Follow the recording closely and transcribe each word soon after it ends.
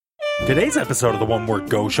Today's episode of the One Word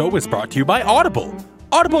Go Show is brought to you by Audible.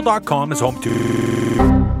 Audible.com is home to...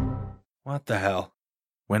 What the hell?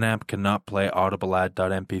 Winamp cannot play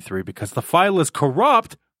audiblead.mp3 because the file is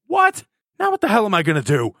corrupt? What? Now what the hell am I going to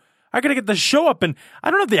do? I gotta get the show up and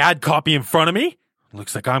I don't have the ad copy in front of me.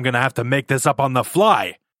 Looks like I'm going to have to make this up on the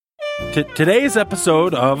fly. Today's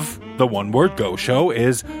episode of the One Word Go Show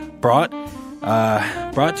is brought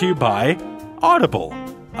to you by Audible.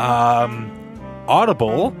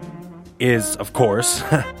 Audible is, of course,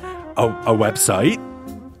 a website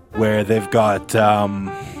where they've got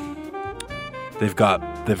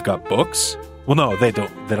books. Well, no, they don't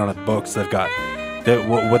have books.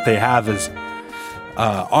 What they have is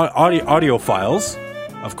audio files,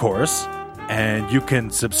 of course, and you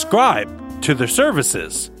can subscribe to their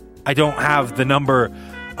services. I don't have the number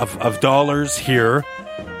of dollars here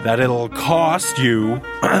that it'll cost you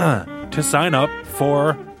to sign up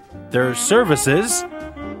for their services,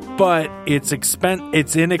 but it's inexpensive.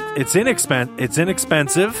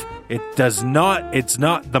 It's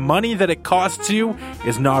not the money that it costs you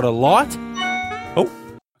is not a lot. Oh,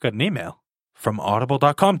 I got an email from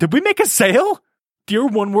audible.com. Did we make a sale? Dear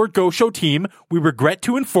One Word Go Show team, we regret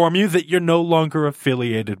to inform you that you're no longer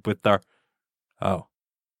affiliated with our... Oh.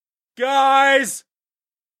 Guys!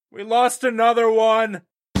 We lost another one!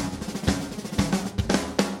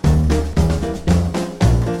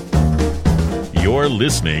 You're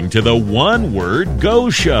listening to the One Word Go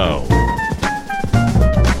Show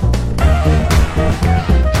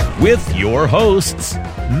with your hosts,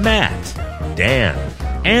 Matt, Dan,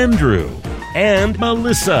 Andrew, and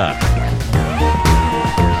Melissa.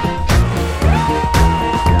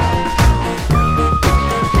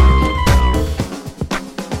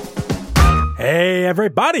 Hey,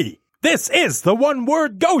 everybody! This is the One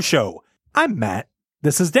Word Go Show. I'm Matt.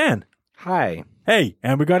 This is Dan. Hi. Hey,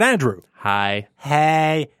 and we got Andrew. Hi.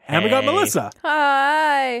 Hey. And we got Melissa.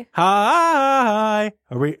 Hi. Hi.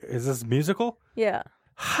 Is this musical? Yeah.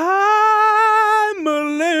 Hi,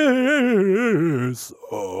 Melissa.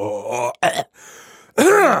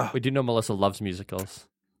 We do know Melissa loves musicals.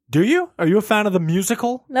 Do you? Are you a fan of the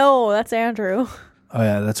musical? No, that's Andrew. Oh,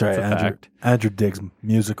 yeah, that's right. That's a fact. Andrew digs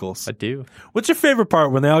musicals. I do. What's your favorite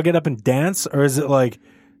part, when they all get up and dance, or is it like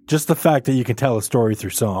just the fact that you can tell a story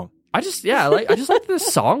through song? I just like the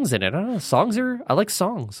songs in it. I don't know. I like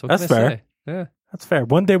songs. What That's can I fair. say? Yeah. That's fair.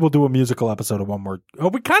 One day we'll do a musical episode of One Word. Oh,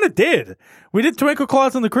 we kind of did. We did Twinkle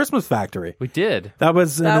Claus and the Christmas Factory. We did. That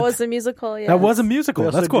was a musical, yeah. That was a musical. We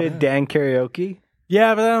also That's cool. did Dan karaoke.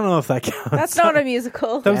 Yeah, but I don't know if that counts. That's not a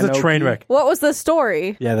musical. That was a train wreck. What was the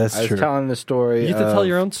story? Yeah, that's I true. was telling the story. You get to tell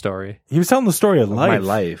your own story. He was telling the story of life. my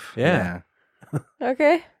life. Yeah.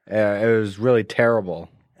 Okay. It was really terrible.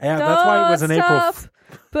 Yeah, that's why it was an April.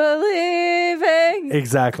 Believing.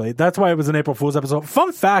 Exactly. That's why it was an April Fool's episode.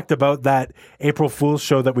 Fun fact about that April Fool's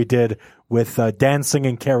show that we did with Dan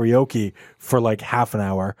singing karaoke for like half an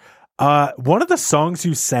hour. One of the songs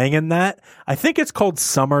you sang in that, I think it's called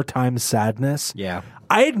Summertime Sadness. Yeah.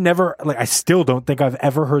 I had never, I still don't think I've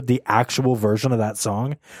ever heard the actual version of that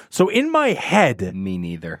song. So in my head, Me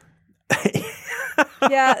neither.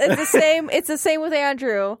 Yeah, it's the same. It's the same with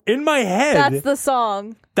Andrew. in my head, That's the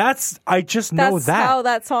song. I just know That's that. how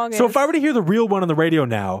that song is. So if I were to hear the real one on the radio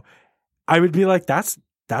now, I would be like, that's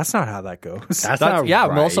not how that goes. That's not Yeah,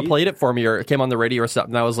 right. Melissa played it for me, or it came on the radio or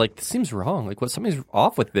something. And I was like, this seems wrong. Like, something's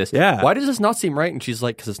off with this. Yeah. Why does this not seem right? And she's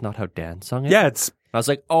like, because it's not how Dan sung it. Yeah, it's I was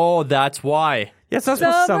like, oh, that's why. not supposed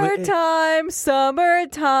to sound like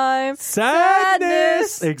Summertime.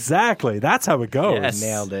 sadness. Exactly. That's how it goes. Yes.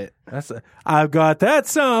 Nailed it. I've got that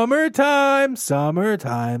summertime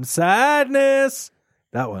sadness.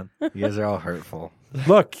 That one. You guys are all hurtful.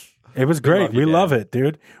 Look, it was great. love you, We Dan. love it,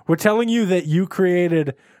 dude. We're telling you that you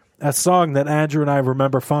created a song that Andrew and I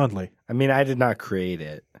remember fondly. I mean, I did not create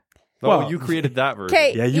it. Well, Oh, you created that version.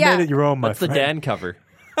 Okay, Yeah, you made it your own, my That's the friend. Dan cover.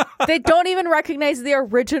 They don't even recognize the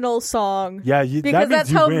original song. Yeah, because that's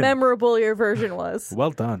how memorable your version was. Well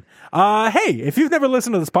done. Hey, if you've never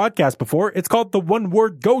listened to this podcast before, it's called the One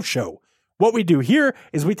Word Go Show. What we do here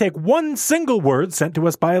is we take one single word sent to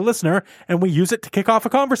us by a listener and we use it to kick off a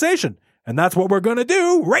conversation. And that's what we're going to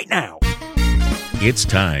do right now. It's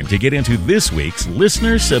time to get into this week's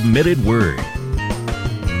listener-submitted word.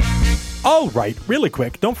 All right, really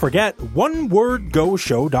quick, don't forget,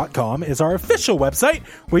 onewordgoshow.com is our official website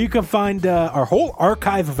where you can find our whole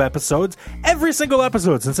archive of episodes. Every single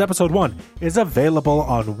episode since episode 1 is available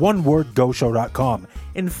on onewordgoshow.com.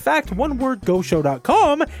 In fact,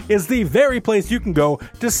 onewordgoshow.com is the very place you can go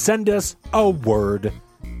to send us a word.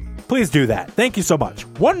 Please do that. Thank you so much.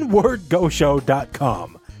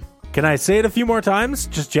 onewordgoshow.com. Can I say it a few more times?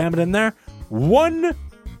 Just jam it in there. Onewordgoshow.com.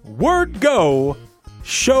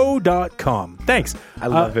 wordgoshow.com. Thanks. I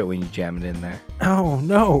love it when you jam it in there. Oh,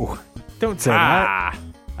 no. Don't say that.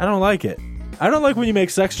 I don't like it. I don't like when you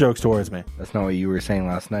make sex jokes towards me. That's not what you were saying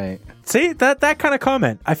last night. See, that kind of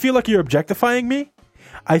comment. I feel like you're objectifying me.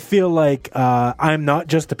 I feel like I'm not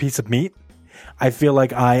just a piece of meat. I feel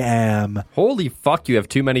like I am... Holy fuck, you have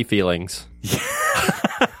too many feelings.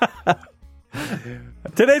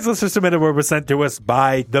 Today's listener submitted word was sent to us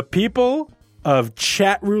by the people of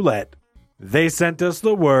Chat Roulette. They sent us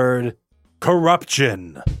the word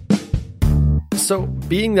corruption. So,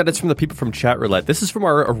 being that it's from the people from Chat Roulette, this is from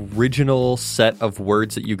our original set of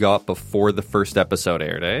words that you got before the first episode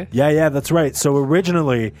aired, eh? Yeah, that's right. So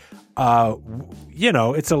originally,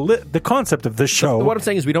 it's the concept of this show. What I'm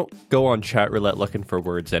saying is we don't go on Chat Roulette looking for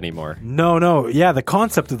words anymore. No. Yeah, the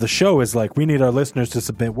concept of the show is like we need our listeners to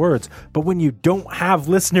submit words. But when you don't have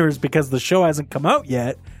listeners because the show hasn't come out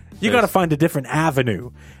yet, you got to find a different avenue.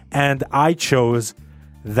 And I chose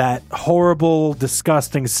that horrible,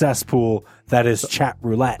 disgusting cesspool that is Chat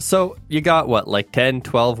Roulette. So you got, what, like 10,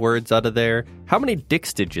 12 words out of there? How many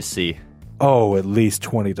dicks did you see? Oh, at least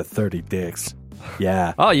 20 to 30 dicks.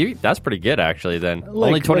 Yeah. Oh, that's pretty good, actually, then.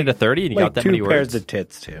 Only 20 to 30, and you got that many two words? pairs of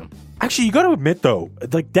tits, too. Actually, you got to admit, though,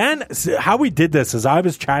 like Dan, how we did this is I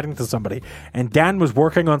was chatting to somebody, and Dan was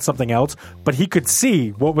working on something else, but he could see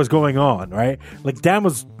what was going on, right? Like, Dan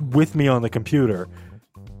was with me on the computer.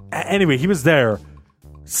 Anyway, he was there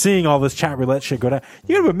seeing all this Chat Roulette shit go down.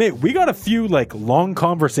 You got to admit, we got a few, like, long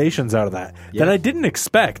conversations out of that that I didn't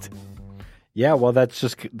expect. Yeah, well, that's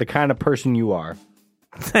just the kind of person you are.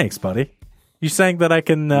 Thanks, buddy. You saying that I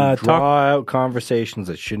can talk out conversations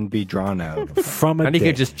that shouldn't be drawn out. from a And you dick.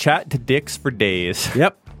 could just chat to dicks for days.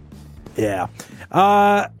 Yep. Yeah.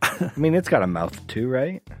 I mean, it's got a mouth too,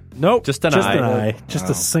 right? Nope. Just an eye. Just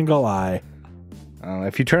a single eye.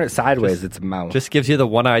 If you turn it sideways, it's a mouth. Just gives you the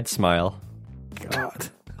one-eyed smile. God.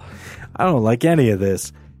 I don't like any of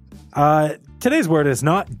this. Today's word is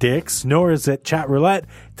not dicks, nor is it Chat Roulette.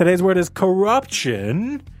 Today's word is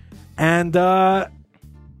corruption. And that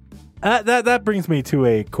brings me to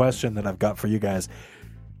a question that I've got for you guys.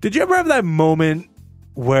 Did you ever have that moment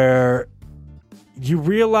where you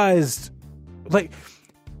realized, where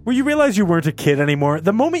you realized you weren't a kid anymore?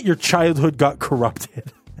 The moment your childhood got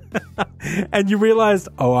corrupted. And you realized,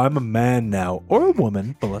 oh, I'm a man now. Or a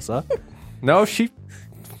woman, Melissa. No, she's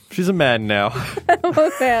a man now. I'm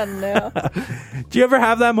a fan now. Do you ever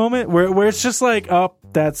have that moment where it's just like, oh,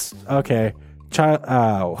 that's okay.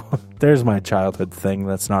 There's my childhood thing.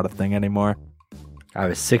 That's not a thing anymore. I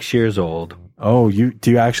was 6 years old. Oh,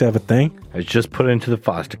 do you actually have a thing? I was just put into the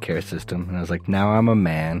foster care system, and I was like, now I'm a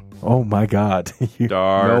man. Oh my God.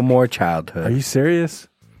 No more childhood. Are you serious?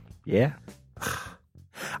 Yeah.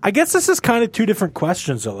 I guess this is kind of two different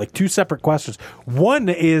questions, though, like two separate questions. One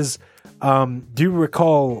is, do you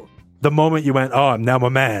recall the moment you went, oh, now I'm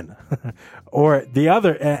a man? Or the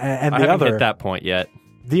other, and I the haven't other, hit that point yet.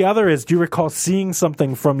 the other is, do you recall seeing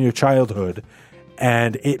something from your childhood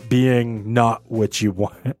and it being not what you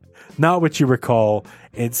want, not what you recall?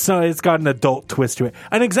 It's got an adult twist to it.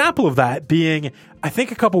 An example of that being, I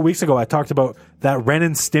think a couple weeks ago I talked about that Ren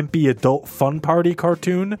and Stimpy adult fun party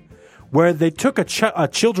cartoon, where they took a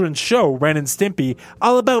children's show, Ren and Stimpy,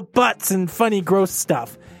 all about butts and funny, gross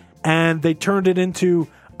stuff, and they turned it into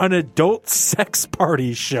an adult sex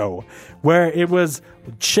party show, where it was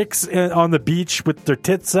chicks on the beach with their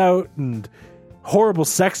tits out and horrible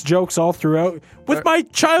sex jokes all throughout with my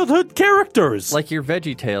childhood characters. Like your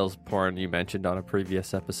VeggieTales porn you mentioned on a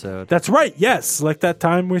previous episode. That's right, yes. Like that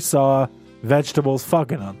time we saw vegetables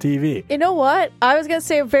fucking on TV. You know what? I was going to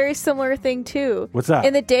say a very similar thing, too. What's that?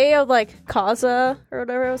 In the day of, Kaza, or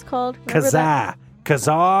whatever it was called. Remember that?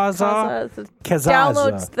 Kazaza.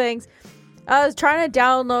 Downloads things. I was trying to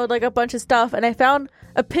download, a bunch of stuff, and I found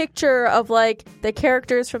a picture of, the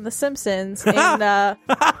characters from The Simpsons in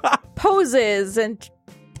poses, and...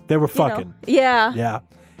 They were fucking. Yeah. Yeah.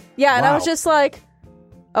 Yeah, and I was Wow. just like...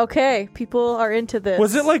 Okay, people are into this.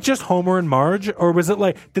 Was it just Homer and Marge, or was it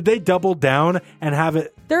did they double down and have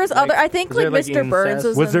it? There was other. I think was there, Mr. Burns incest?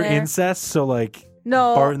 was Was in there there. incest? So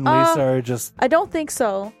No, Bart and Lisa are just. I don't think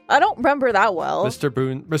so. I don't remember that well. Mr.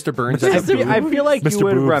 Burns. I feel like Mr. you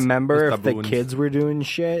would Boobs. remember Mr. if the Boons. kids were doing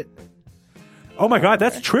shit. Oh my God,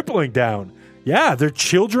 that's tripling down. Yeah, they're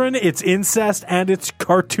children. It's incest and it's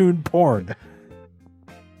cartoon porn.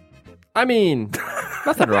 I mean,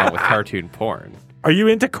 nothing wrong with cartoon porn. Are you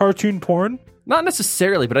into cartoon porn? Not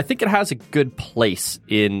necessarily, but I think it has a good place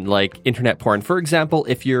in internet porn. For example,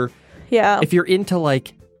 if you're into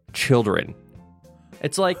children,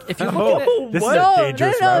 it's if you're looking at This no, is a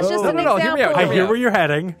dangerous no, route. it's just an No, hear me out, example. I hear where you're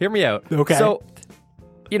heading. Hear me out. Okay. So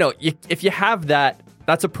if you have that,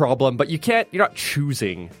 that's a problem. But you're not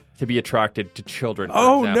choosing to be attracted to children. For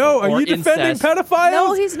example, no! Are you defending pedophiles?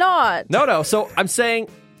 No, he's not. No. So I'm saying,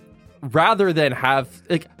 rather than have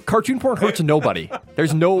cartoon porn hurts nobody.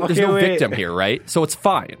 There's no victim here, right? So it's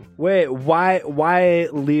fine. Wait, why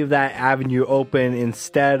leave that avenue open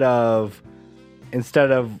instead of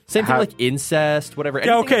same thing like incest, whatever.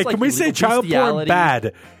 Yeah, okay. Can we say child porn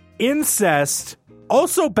bad? Incest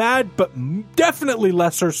also bad, but definitely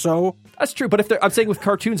lesser so. That's true, but I'm saying with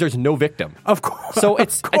cartoons, there's no victim. Of course. So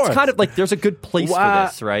it's kind of like there's a good place for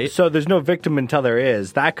this, right? So there's no victim until there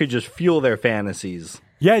is. That could just fuel their fantasies.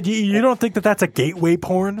 Yeah, you don't think that's a gateway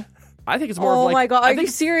porn? I think it's more of like... Oh my god, are you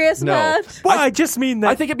serious, man? Well, I just mean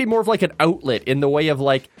that... I think it'd be more of like an outlet in the way of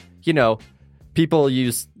people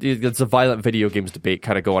use... It's a violent video games debate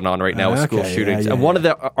kind of going on right now with school shootings. And one of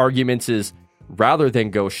the arguments is, rather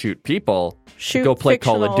than go shoot people, go play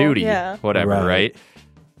Call of Duty, whatever, right?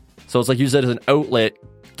 So it's like use it as an outlet,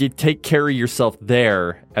 take care of yourself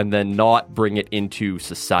there, and then not bring it into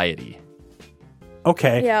society.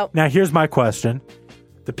 Okay. Yeah. Now here's my question.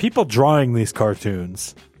 The people drawing these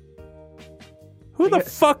cartoons, who the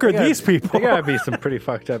fuck are these people? They gotta be some pretty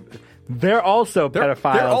fucked up. They're also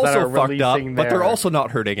pedophiles. They're also that are fucked up, releasing but they're also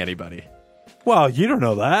not hurting anybody. Well, you don't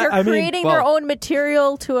know that. They're creating their own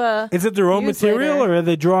material to a... Is it their own material, later. or are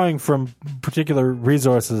they drawing from particular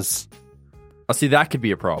resources? See, that could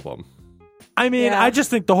be a problem. I mean, I just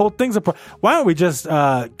think the whole thing's a problem. Why don't we just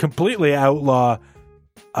completely outlaw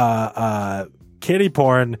kiddie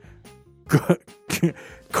porn,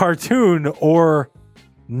 cartoon or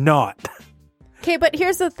not? Okay, but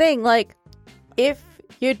here's the thing. Like, if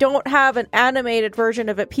you don't have an animated version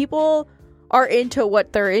of it, people are into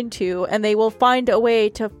what they're into, and they will find a way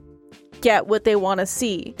to get what they want to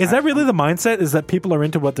see. Is that really the mindset? Is that people are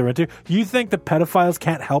into what they're into? You think that pedophiles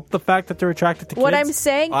can't help the fact that they're attracted to kids? What I'm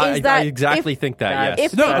saying is that... I exactly think that,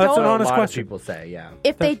 yes. That's an honest question. People say, yeah.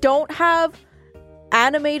 If they don't have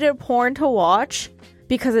animated porn to watch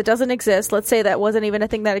because it doesn't exist, let's say that wasn't even a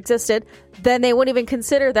thing that existed, then they wouldn't even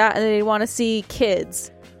consider that, and they'd want to see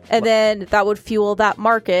kids. And then that would fuel that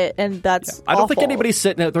market, and that's I don't awful. think anybody's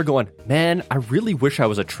sitting out there going, man, I really wish I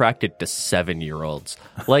was attracted to 7-year-olds.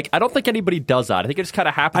 Like, I don't think anybody does that. I think it just kind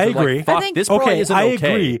of happens. I agree. Like, fuck, this probably isn't okay. I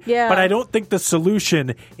agree. Yeah. But I don't think the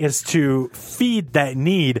solution is to feed that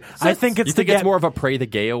need. So I think it's it's more of a pray the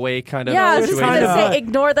gay away kind of I was just situation. going to say,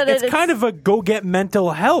 ignore that it's kind of a go get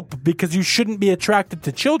mental help because you shouldn't be attracted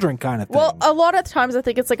to children kind of thing. Well, a lot of times I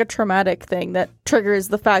think it's like a traumatic thing that triggers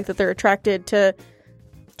the fact that they're attracted to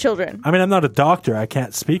children. I mean, I'm not a doctor. I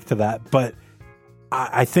can't speak to that. But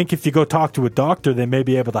I think if you go talk to a doctor, they may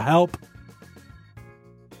be able to help.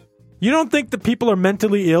 You don't think that people are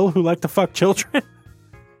mentally ill who like to fuck children?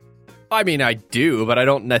 I mean, I do, but I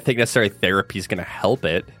think necessarily therapy is going to help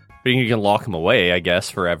it. You can lock them away, I guess,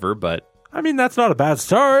 forever, but... I mean, that's not a bad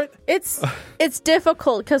start. It's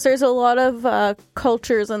difficult because there's a lot of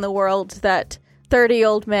cultures in the world that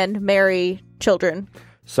 30-year-old men marry children.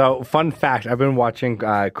 So, fun fact, I've been watching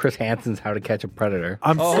Chris Hansen's How to Catch a Predator.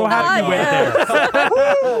 I'm so happy you went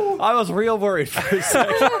there. I was real worried for a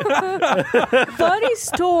second. Funny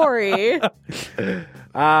story.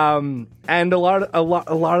 And a lot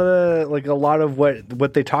of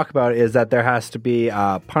what they talk about is that there has to be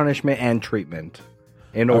punishment and treatment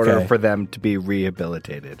in order for them to be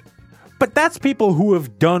rehabilitated. But that's people who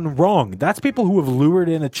have done wrong. That's people who have lured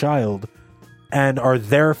in a child and are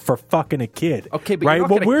there for fucking a kid. Okay, but right?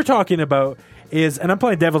 What we're talking about is, and I'm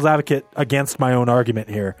playing devil's advocate against my own argument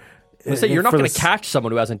here. So you're not going to catch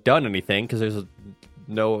someone who hasn't done anything because there's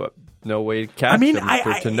no way to catch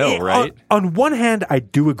them to know, right? On one hand, I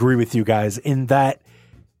do agree with you guys in that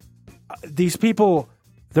these people,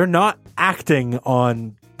 they're not acting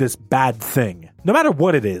on this bad thing, no matter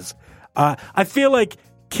what it is. I feel like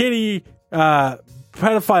kiddie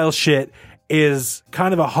pedophile shit is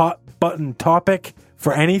kind of a hot button topic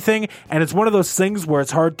for anything, and it's one of those things where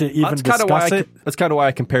it's hard to even discuss it. That's kind of why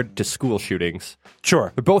I compared it to school shootings.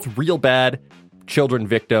 Sure. They're both real bad children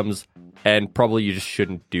victims, and probably you just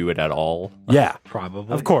shouldn't do it at all. Yeah.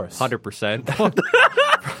 Probably. Of course.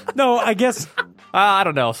 100%. No, I guess... I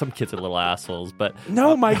don't know. Some kids are little assholes, but...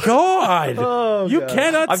 No, my God. You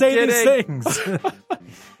cannot say these things.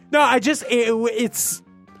 No, I just... It's...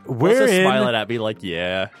 We're smiling at me like,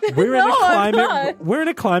 yeah. We're in a climate. We're in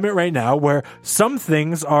a climate right now where some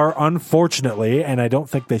things are unfortunately, and I don't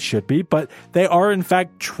think they should be, but they are in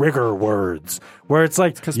fact trigger words. Where it's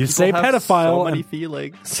like you say pedophile, so many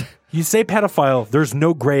feelings. You say pedophile. There's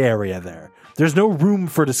no gray area there. There's no room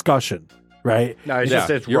for discussion, right? No,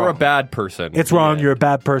 it's you're wrong. a bad person. It's wrong. You're a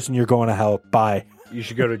bad person. You're going to hell. Bye. You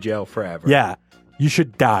should go to jail forever. Yeah. you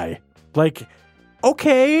should die. Like,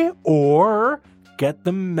 okay, or get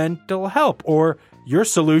them mental help, or your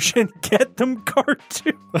solution, get them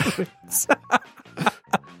cartoons.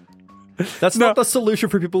 That's not the solution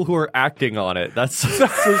for people who are acting on it. That's the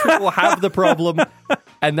solution for people who have the problem,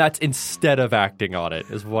 and that's instead of acting on it,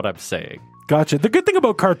 is what I'm saying. Gotcha. The good thing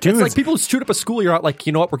about cartoons, It's like people who shoot up a school, you're out like,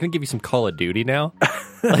 you know what, we're going to give you some Call of Duty now.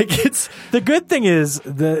 Like, it's... the good thing is,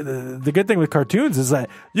 the good thing with cartoons is that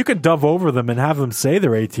you can dove over them and have them say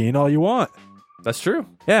they're 18 all you want. That's true.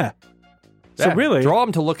 Yeah. So Yeah, really, draw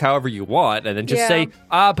them to look however you want, and then just say,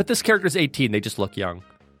 but this character's 18, they just look young.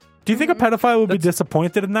 do you think a pedophile would be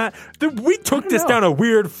disappointed in that? We took this down a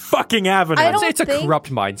weird fucking avenue. I I'd don't say it's a think-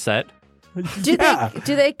 corrupt mindset. Do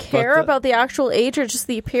they care But, about the actual age or just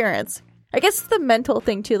the appearance? I guess it's the mental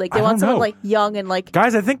thing too. Like they I want don't someone know. like young and like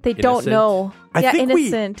Guys, I think they don't Innocent. know. I think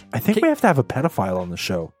innocent. I think we have to have a pedophile on the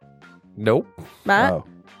show. Nope. Matt, Oh.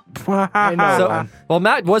 I know. So, well,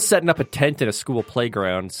 Matt was setting up a tent in a school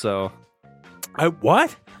playground, so...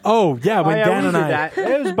 What? Oh, yeah, when Dan we and did I. that.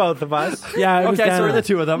 It was both of us. Yeah, it was Okay, Dan so we're and the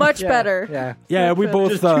two of them. much better. Yeah. Yeah, we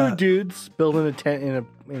both, Just two dudes building a tent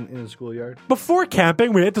in a schoolyard. Before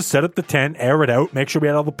camping, we had to set up the tent, air it out, make sure we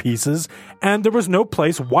had all the pieces, and there was no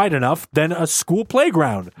place wide enough than a school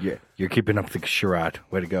playground. Yeah, you're keeping up the charade.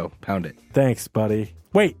 Way to go. Pound it. Thanks, buddy.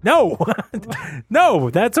 Wait, no. No,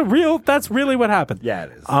 that's really what happened. Yeah,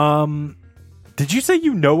 it is. Did you say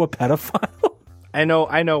you know a pedophile? I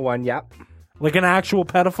know one. Yep. Like an actual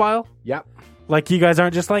pedophile? Yep. Like you guys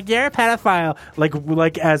aren't just like, you're a pedophile.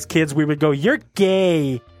 Like as kids, we would go, you're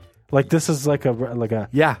gay. Like this is like a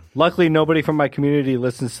Yeah. Luckily, nobody from my community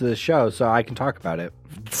listens to this show, so I can talk about it.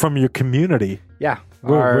 from your community. Yeah.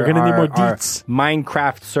 We're gonna need more our deets.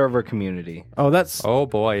 Minecraft server community. Oh, that's Oh,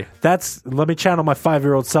 boy. let me channel my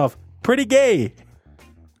 5-year-old self. Pretty gay.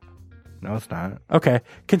 No, it's not. Okay,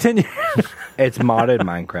 continue. It's modded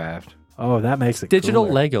Minecraft. Oh, that makes it Digital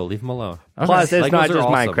cooler. Lego, leave them alone. Plus, it's Legos not are just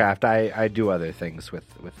awesome. Minecraft. I do other things with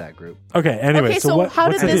that group. Okay, anyway, Okay, so what, how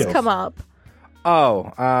what's did the this deal? come up?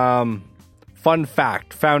 Oh, fun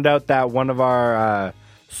fact. Found out that one of our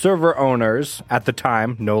server owners at the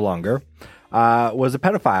time, no longer, was a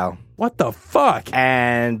pedophile What the fuck?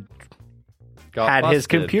 and Got had his busted.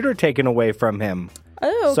 computer taken away from him.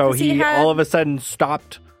 Oh, So 'cause he had, all of a sudden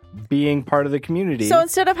stopped being part of the community. So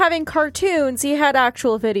instead of having cartoons, he had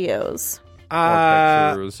actual videos. Or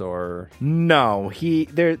pictures, or... No,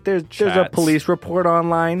 there's a Chats. police report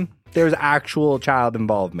online. There's actual child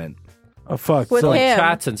involvement. Oh fuck. With so like him.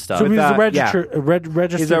 chats and stuff. so he's that, a registered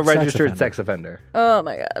He's a registered sex sex offender. Oh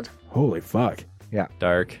my god. Holy fuck. Yeah.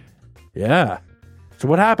 Dark. Yeah. So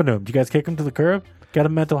what happened to him? Did you guys kick him to the curb? Got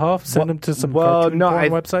him mental health? Send him to some cartoon porn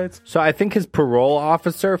websites? So I think his parole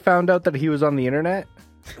officer found out that he was on the internet.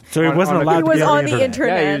 So he wasn't on a- allowed He to was be on the Yeah,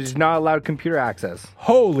 internet. he was not allowed computer access.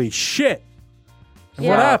 Holy shit.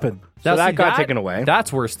 Yeah. What happened? So Now, that see, got taken away.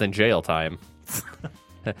 That's worse than jail time.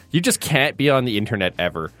 You just can't be on the internet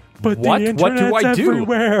ever. But what the do I internet's do?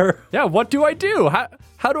 everywhere. Yeah, what do I do?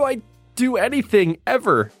 How do I do anything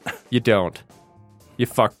ever? You don't. You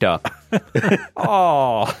fucked up.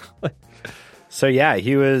 Oh. So yeah,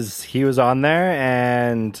 he was on there,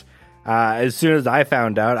 and as soon as I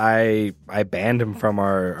found out, I banned him from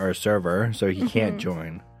our server, so he can't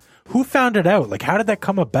join. Who found it out? Like, how did that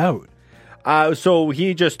come about? So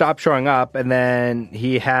he just stopped showing up, and then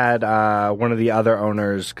he had one of the other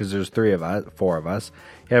owners, because there's 4 of us.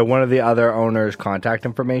 He had one of the other owners' contact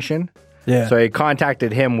information. Yeah. So he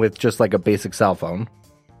contacted him with just like a basic cell phone,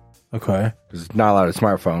 Okay. because he's not allowed a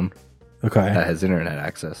smartphone Okay. that has internet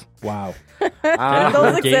access. Wow.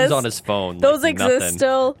 Those games exist. on his phone. Those like exist nothing.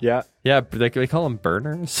 still. Yeah. Yeah, but they call them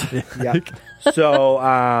burners. Yeah.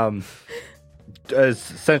 So,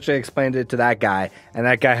 essentially explained it to that guy, and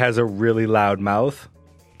that guy has a really loud mouth,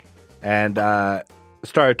 and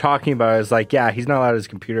started talking about it. It's like, yeah, he's not allowed his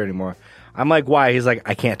computer anymore. I'm like, why? He's like,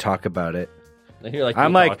 I can't talk about it. And you're like,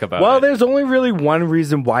 I'm "We'll like, talk about well, it." there's only really one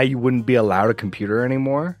reason why you wouldn't be allowed a computer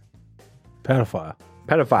anymore. Pedophile.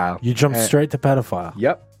 Pedophile. You jumped And- straight to pedophile.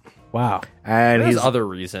 Yep. Wow. And There's he's other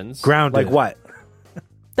reasons. Grounded. like, what?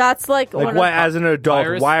 That's like, Like, one what? of, As an adult,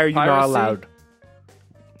 Virus- why are you not piracy? allowed?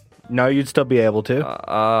 No, you'd still be able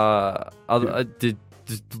to. Did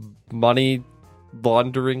money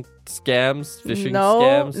laundering scams, phishing No,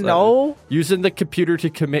 scams? no. Using the computer to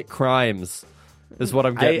commit crimes is what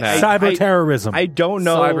I'm getting at. Cyber terrorism. I don't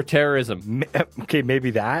know. Cyber terrorism. Okay,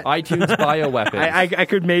 maybe that. iTunes bioweapons. I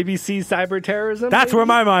could maybe see cyber terrorism. That's maybe? where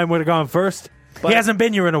my mind would have gone first. But- he hasn't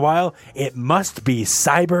been here in a while. It must be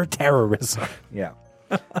cyber terrorism. Yeah.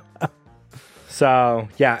 So,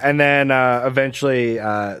 yeah, and then eventually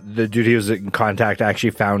the dude he was in contact actually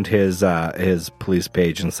found his police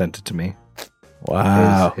page and sent it to me.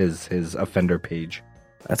 Wow. His offender page.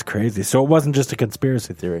 That's crazy. So it wasn't just a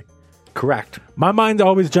conspiracy theory. Correct. My mind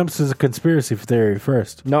always jumps to the conspiracy theory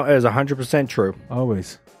first. No, it is 100% true.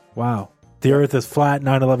 Always. Wow. The Earth is flat.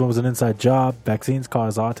 9/11 was an inside job. Vaccines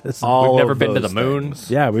cause autism. We've never been to the moon.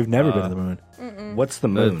 Yeah, we've never been to the moon. What's the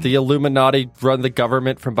moon? The Illuminati run the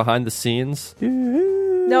government from behind the scenes.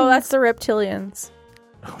 No, that's the reptilians.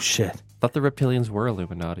 Oh, shit. Thought the reptilians were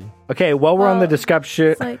Illuminati. Okay, while we're on the discussion...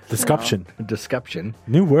 It's like, Discussion. Discussion.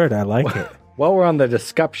 New word. I like it. While we're on the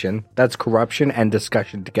discussion, that's corruption and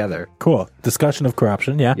discussion together. Cool. Discussion of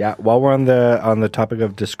corruption. Yeah. Yeah, while we're on the topic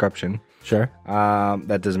of disruption, Sure.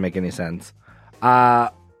 that doesn't make any sense.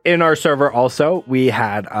 In our server also, we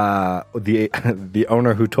had the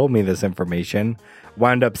owner who told me this information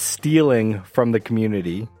wound up stealing from the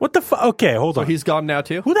community. What the fuck? Okay, hold So on. he's gone now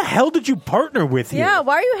too? Who the hell did you partner with here? Yeah,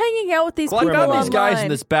 why are you hanging out with these Well, I people found online? these guys in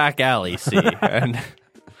this back alley, see? And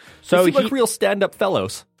So they seem he- like real stand-up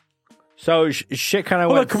fellows. So shit kind of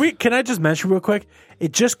Hold went... on, can I just mention real quick?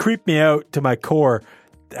 It just creeped me out to my core.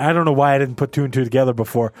 I don't know why I didn't put two and two together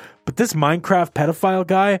before, but this Minecraft pedophile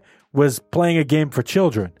guy was playing a game for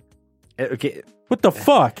children. Okay, What the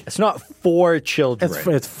fuck? it's not for children.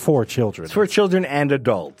 It's for children. It's for children and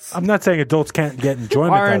adults. I'm not saying adults can't get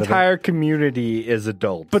enjoyment Our out of it, entire community is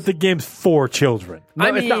adults. but the game's for children. No,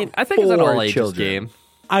 I it's not mean, I think it's an for all-ages children. game.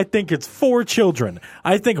 I think it's for children.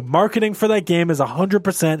 I think marketing for that game is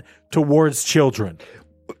 100% towards children.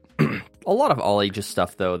 A lot of all-ages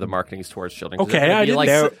stuff, though, the marketing is towards children. Okay, I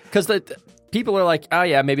didn't Because the people are like, oh,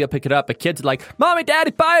 yeah, maybe I'll pick it up. But kids are like, Mommy,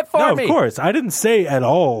 Daddy, buy it for No, me. of course. I didn't say at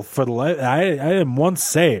all for the I didn't once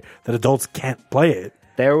say that adults can't play it.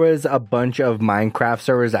 There was a bunch of Minecraft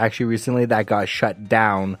servers actually recently that got shut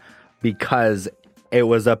down because it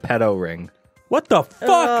was a pedo ring. What the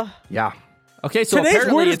fuck? Yeah. Okay, so Today's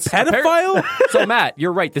apparently word is it's pedophile? So, Matt,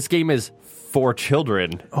 you're right. This game is for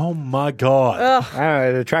children. Oh my god. I don't know,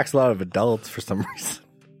 it attracts a lot of adults for some reason.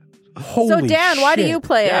 Holy So, Dan, why do shit. you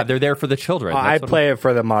play Yeah, it? they're there for the children. I That's what play it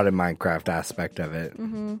for the modded Minecraft aspect of it.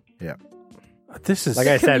 Mm-hmm. Yeah. This is Like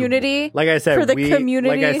I said, Community? like I said, For the we,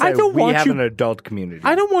 community? Like I said, I don't we want have you- an adult community.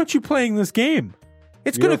 I don't want you playing this game.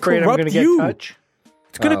 It's You're going to afraid I'm corrupt gonna get you. touched?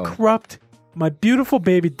 It's going to Oh. corrupt my beautiful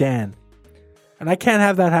baby Dan. And I can't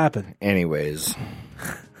have that happen. Anyways,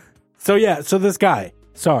 So yeah, so this guy.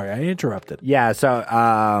 Sorry, I interrupted. yeah.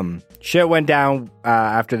 So shit went down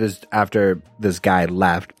after this guy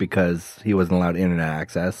left because he wasn't allowed internet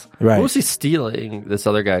access. Right. What was he stealing? This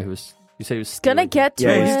other guy who's you say he was stealing. Gonna get to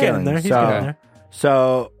Yeah, it. he's getting there. He's getting there.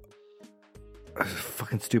 So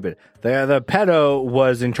fucking stupid. The pedo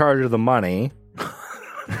was in charge of the money,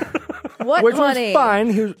 What which money? was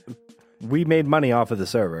fine. We made money off of the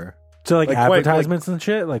server. So like, Like, advertisements and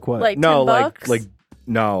shit? Like what? Like No, 10 bucks?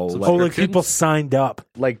 no, oh, like subscriptions? people signed up.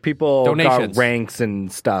 like people Donations. got ranks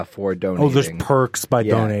and stuff for donating. Oh, there's perks by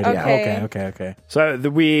Yeah. donating. Okay. Okay. So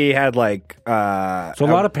we had like So a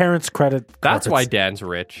lot of parents credit. That's why carpets. Dan's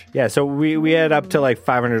rich. yeah. So we had up to like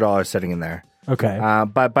 $500 sitting in there. Okay.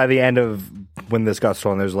 But by the end of when this got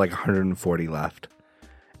stolen, there's like 140 left,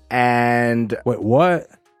 and Wait, what?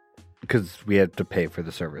 because we had to pay for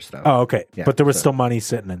the server stuff. Oh, okay. Yeah, But there was so- still money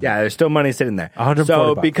sitting in there. Yeah, there's still money sitting there. 140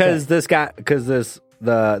 So bucks, because yeah. this guy, because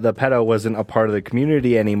the pedo wasn't a part of the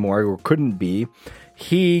community anymore, or couldn't be,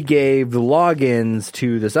 he gave the logins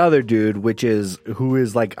to this other dude, who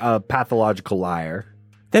is like a pathological liar.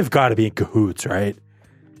 They've got to be in cahoots, right?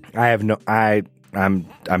 I'm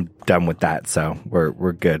done with that, so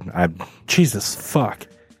we're good. I Jesus, fuck.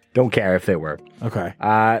 don't care if they were. Okay.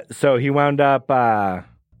 So he wound up.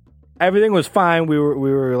 Everything was fine. We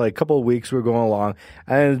were like a couple of weeks. We were going along,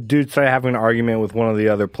 and then the dude started having an argument with one of the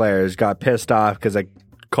other players. Got pissed off because I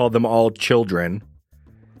called them all children.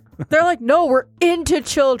 They're like, no, we're into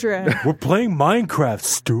children. We're playing Minecraft,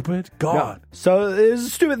 stupid. God. So it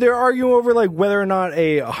was stupid. They're arguing over like whether or not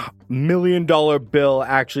a $1 million bill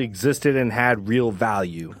actually existed and had real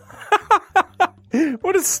value.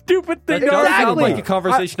 What a stupid thing. That does sound Exactly. like a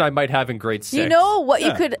conversation I might have in grade 6. You know what?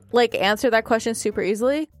 You could like answer that question super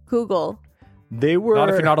easily. Google. They were Not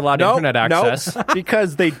if you're not allowed internet access.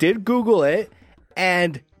 because they did Google it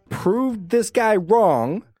and proved this guy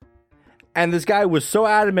wrong. And this guy was so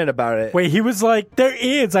adamant about it. Wait, he was like, there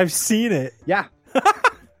is. I've seen it. Yeah.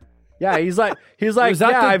 Yeah, he's like, was that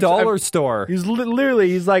yeah, the dollar store? He's literally,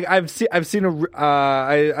 he's like, I've seen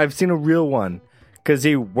a real one because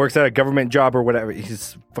he works at a government job or whatever.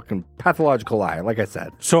 He's a fucking pathological liar, like I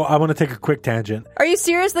said. So I want to take a quick tangent. Are you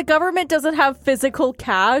serious? The government doesn't have physical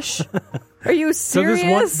cash. Are you So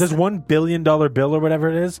serious? this $1 billion bill or whatever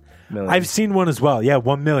it is, Million. I've seen one as well. Yeah,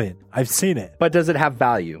 1 million. I've seen it. But does it have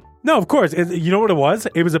value? No, of course. You know what it was?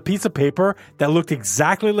 It was a piece of paper that looked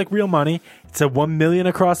exactly like real money. It said 1 million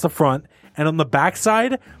across the front, and on the back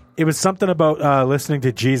side, it was something about listening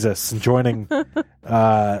to Jesus and joining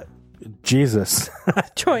Jesus.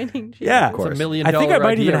 Joining. Yeah, Of course. $1 million I think I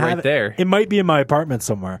might even idea have right there. It might be in my apartment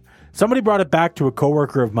somewhere. Somebody brought it back to a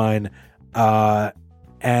coworker of mine,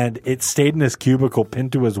 and it stayed in his cubicle,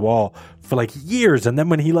 pinned to his wall for like years. And then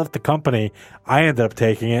when he left the company, I ended up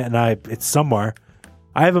taking it, and it's somewhere.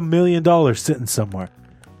 I have $1 million sitting somewhere.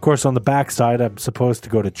 Of course, on the back side, I'm supposed to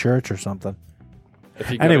go to church or something. If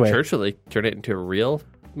you go Anyway. to church, will they turn it into real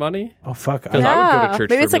money? Oh fuck! Because I I would go to church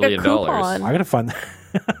Maybe for it's like $1 a million. coupon. gotta find.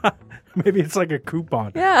 Maybe it's like a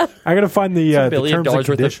coupon. Yeah. I gotta find the $1 terms billion and worth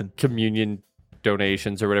condition. of communion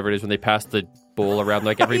donations or whatever it is when they pass the bowl around,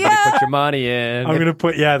 like everybody Yeah. put your money in. I'm gonna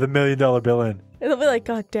put the $1 million bill in. It'll be like,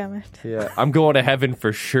 God damn it. Yeah. I'm going to heaven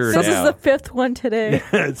for sure This now. is the 5th one today.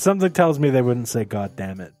 Something tells me they wouldn't say "God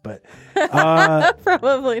damn it," but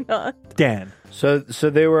Probably not. Dan. So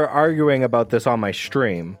they were arguing about this on my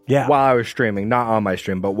stream. Yeah. While I was streaming, not on my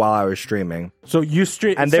stream, but while I was streaming. So you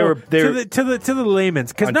stream, And they so were- to the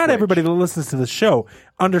layman's, because On not Twitch. everybody that listens to the show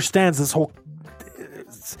understands this whole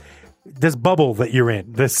this bubble that you're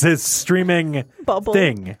in. This streaming Bubble.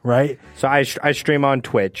 thing, right? So I stream on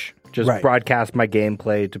Twitch, just Right. broadcast my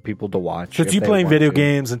gameplay to people to watch. So it's if you they playing want video to.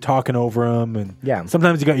 games and talking over them, and Yeah.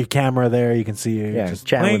 sometimes you got your camera there, you can see you Yeah, just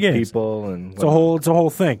chatting playing with games. people and It's a whole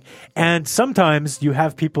thing, and sometimes you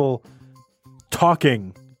have people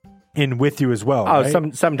talking in with you as well. Oh,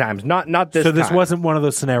 right? sometimes not this. So this time. wasn't one of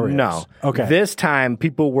those scenarios. No. Okay. This time,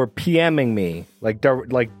 people were PMing me, like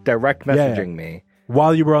direct Yeah, yeah. messaging me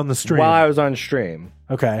while you were on the stream. while I was on stream,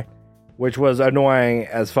 Okay. which was annoying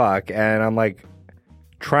as fuck. And I'm like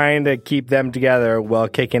trying to keep them together while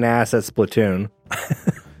kicking ass at Splatoon.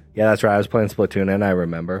 Yeah, that's right. I was playing Splatoon, and I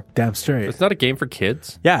remember Damn straight. It's not a game for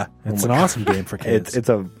kids. Yeah, it's an awesome game for kids. it's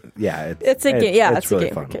a yeah. It's a game. Yeah, it's a really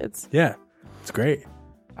game fun. for kids. Yeah, it's great.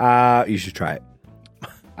 You should try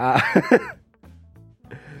it.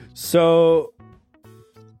 So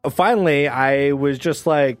finally, I was just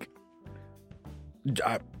like,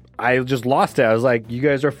 I just lost it. I was like, you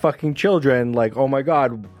guys are fucking children. Like, oh my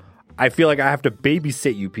God, I feel like I have to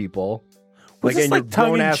babysit you people. Was this and like you're tongue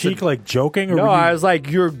in grown-ass cheek, like joking? Or No, were you- I was like,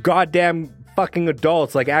 you're goddamn fucking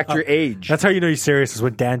adults. Like, act your age. That's how you know you're serious, is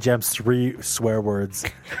when Dan jams 3 swear words.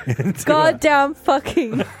 Goddamn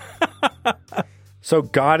fucking. So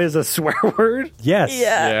God is a swear word? Yes.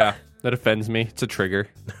 Yeah. Yeah, that offends me. It's a trigger.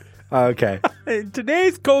 Okay. In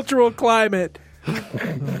today's cultural climate,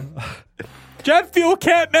 jet fuel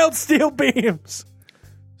can't melt steel beams.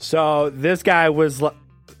 So this guy was like,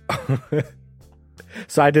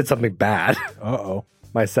 so I did something bad Uh-oh.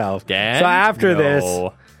 myself. Dan? So after this,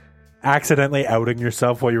 No. Accidentally outing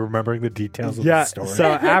yourself while you're remembering the details of yeah. the story. So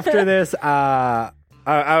after this, I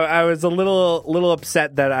was a little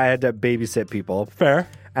upset that I had to babysit people, Fair.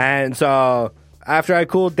 and so after I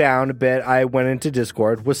cooled down a bit, I went into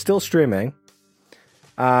Discord. Was still streaming,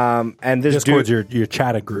 and this Discord's dude, your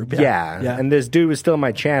chatting group. yeah, and this dude was still on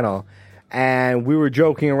my channel, and we were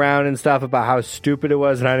joking around and stuff about how stupid it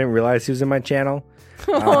was, and I didn't realize he was in my channel.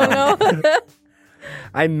 Oh no.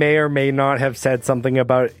 I may or may not have said something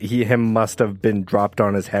about him must have been dropped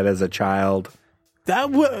on his head as a child.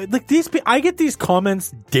 Like these, I get these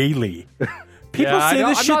comments daily. People Yeah, I say know,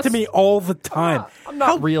 this I'm shit not to me all the time. I'm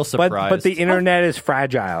not real surprised. But the internet is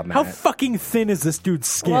fragile, man. How fucking thin is this dude's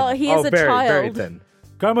skin? Well, he is a very, child. very thin.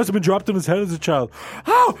 Guy must have been dropped on his head as a child.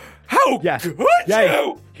 How Yeah. could Yeah.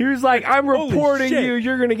 you? He was like, I'm Holy reporting shit. you.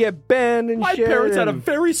 You're going to get banned and My shit. parents had a and,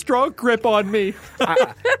 very strong grip on me.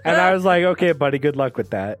 and I was like, okay, buddy, good luck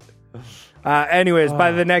with that. Anyways,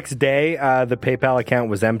 by the next day, the PayPal account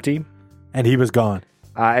was empty. And he was gone.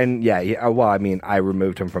 And yeah, well, I mean, I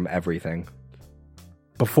removed him from everything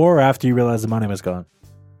Before or after you realized the money was gone?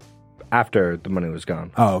 after the money was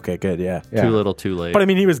gone. Oh, okay, good, yeah. Yeah. Too little, too late. But I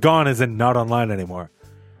mean, he was gone as in not online anymore.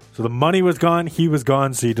 So the money was gone, he was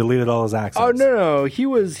gone, so you deleted all his access. Oh, no. He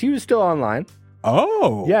was still online.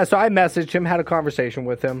 Oh. Yeah, so I messaged him, had a conversation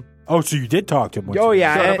with him. Oh, so you did talk to him. once Oh, you-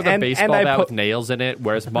 yeah. Showed up with a and baseball I bat po- with nails in it.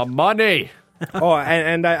 Where's my money?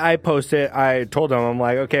 I posted. I told him, I'm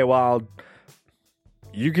like, okay, well,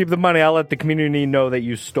 you keep the money. I'll let the community know that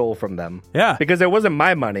you stole from them. Yeah. because it wasn't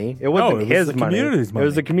my money. It wasn't it was his the money. community's It was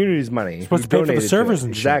money. the community's money. supposed He to pay for the donated servers it.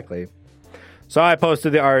 and shit. exactly. So I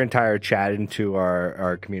posted our entire chat into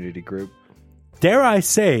our community group. Dare I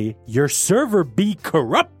say, your server be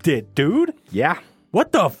corrupted, dude? Yeah,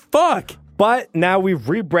 What the fuck? But now we've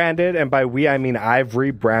rebranded, and by we I mean I've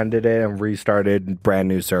rebranded it and restarted brand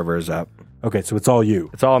new servers up. Okay, so it's all you.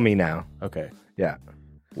 It's all me now. Okay. Yeah.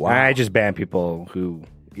 Wow. I just ban people who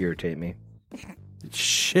irritate me.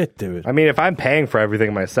 Shit, dude. I mean, if I'm paying for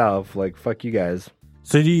everything myself, like, fuck you guys.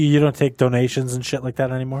 So you don't take donations and shit like that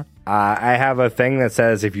anymore? I have a thing that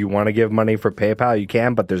says if you want to give money for PayPal, you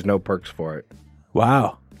can, but there's no perks for it.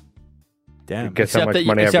 Wow. Damn. Guess how Except much that you-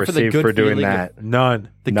 money I've except for the received good for doing feeling of- that. None.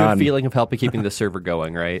 The None. good feeling of helping keeping the server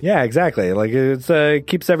going, right? Yeah, exactly. Like, it's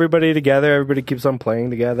keeps everybody together. Everybody keeps on playing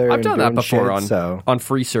together. I've and done that doing before shit, on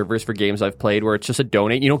free servers for games I've played where it's just a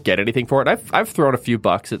donate. You don't get anything for it. I've thrown a few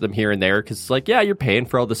bucks at them here and there because it's like, yeah, you're paying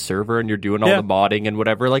for all the server and you're doing all Yeah. the modding and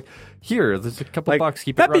whatever. Like, here, there's a couple Like, bucks.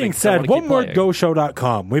 Keep it That running, being 'cause I said, wanna keep playing.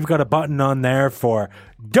 onewordgoshow.com. We've got a button on there for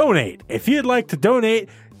donate. If you'd like to donate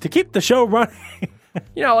to keep the show running.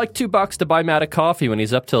 You know, like $2 to buy Matt a coffee when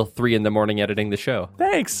he's up till 3 a.m. editing the show.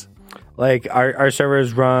 Thanks. Like, our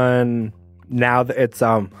servers run now, it's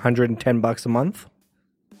 $110 a month.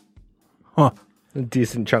 Huh. A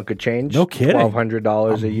decent chunk of change. No kidding.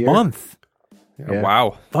 $1,200 a year. Month. Yeah.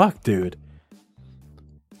 Wow. Fuck, dude.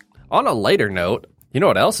 On a lighter note, you know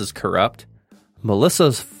what else is corrupt?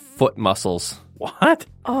 Melissa's foot muscles. What?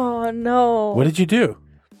 Oh no. What did you do?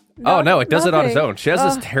 Oh no, it does it on its nothing. own. She has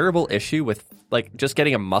this terrible issue with like just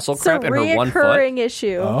getting a muscle It's a cramp in her one foot. reoccurring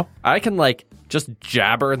issue. Oh. I can like just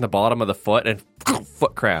jab her in the bottom of the foot and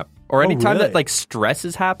foot cramp. Or anytime really? that like stress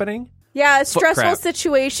is happening. Yeah, stressful cramp.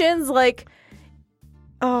 situations like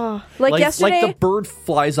like yesterday. Like the bird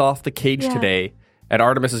flies off the cage Yeah. today and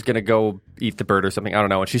Artemis is gonna go eat the bird or something. I don't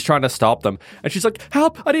know. And she's trying to stop them. And she's like,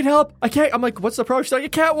 help, I need help. I can't. I'm like, what's the problem? She's like, I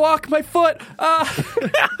can't walk, my foot.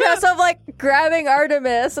 Yeah, so I'm like grabbing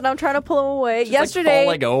Artemis and I'm trying to pull him away. Yesterday,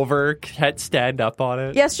 like falling over, can't stand up on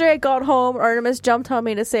it. Yesterday I got home, Artemis jumped on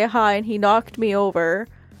me to say hi and he knocked me over.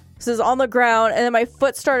 So I was on the ground and then my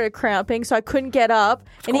foot started cramping so I couldn't get up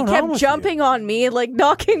and he going on kept with jumping on me and like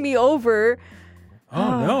knocking me over.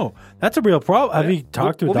 Oh, no. That's a real problem. Have you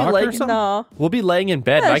talked to a We'll be doctor like- or something? No. We'll be laying in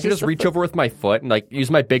bed, Yeah, and I it's can just just a reach foot. over with my foot and like use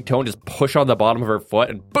my big toe and just push on the bottom of her foot,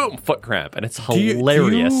 and boom, foot cramp, and it's Do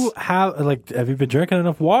hilarious. you have you been drinking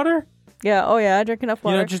enough water? Yeah, oh yeah, I drink enough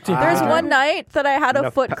water. know, just to- There's Ah. one night that I had a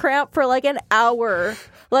Enough foot cramp for like an hour.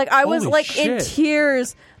 Like I was Holy like in shit.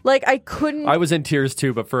 tears. Like I couldn't I was in tears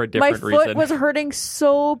too, but for a my different foot reason. was hurting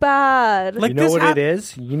so bad. Like You know this what hap- it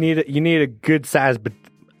is? You need a good sized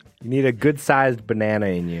banana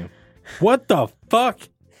in you. What the fuck?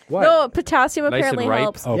 What? No, potassium Nice and apparently ripe.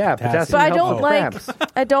 helps. Oh, Yeah, potassium. potassium But I helps don't with like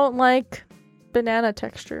cramps. I don't like banana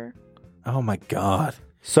texture. Oh, my God.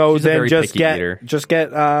 So She's a then very just picky eater.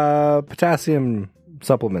 get potassium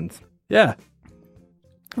supplements. Yeah.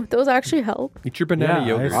 Those actually help. Eat your banana Yeah,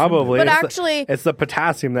 yogurt. Probably. But It's the- actually it's the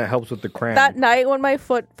potassium that helps with the cramp. that night when my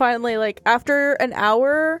foot finally like after an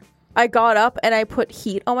hour I got up and I put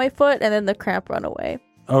heat on my foot and then the cramp ran away.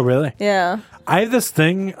 Oh, really? Yeah. I have this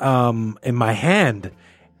thing in my hand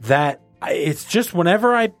that it's just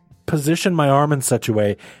whenever I position my arm in such a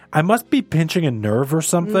way, I must be pinching a nerve or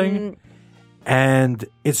something. And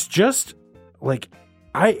it's just like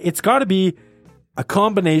it's got to be a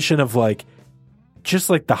combination of like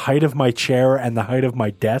just like the height of my chair and the height of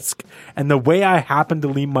my desk and the way I happen to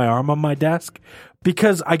lean my arm on my desk,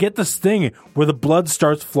 because I get this thing where the blood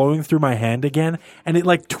starts flowing through my hand again and it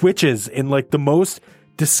like twitches in like the most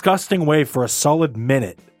disgusting way for a solid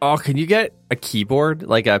minute. Oh, can you get a keyboard,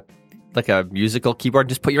 like a musical keyboard?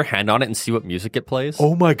 Just put your hand on it and see what music it plays.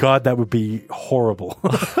 Oh my God, that would be horrible.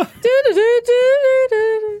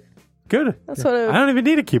 Good. That's what I don't even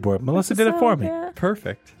need a keyboard. Melissa did it for me. Yeah.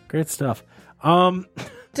 Perfect. Great stuff.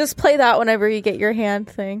 Just play that whenever you get your hand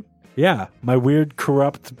thing. Yeah, my weird,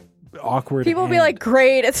 corrupt, awkward People will be hand. like,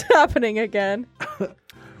 great, it's happening again.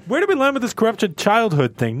 Where did we land with this corrupted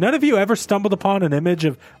childhood thing? None of you ever stumbled upon an image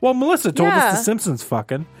of, well, Melissa told Yeah. us The Simpsons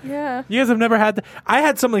fucking. Yeah. You guys have never had I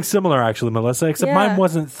had something similar, actually, Melissa, except Yeah. mine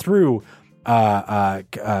wasn't through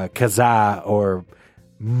Kazaa or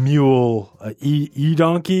Mule,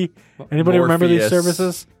 E-Donkey. Anybody remember these Morpheus.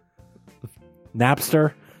 services?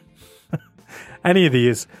 Napster? Any of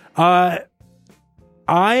these.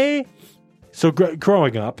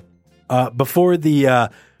 Growing up, before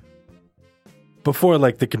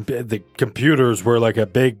like the computers were like a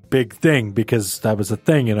big thing, because that was a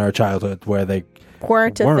thing in our childhood where they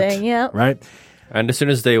Weren't a weren't, thing, yeah. right? And as soon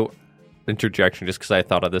as interjection, just because I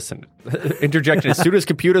thought of this, and interjection, as soon as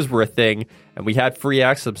computers were a thing and we had free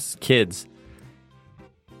access as kids,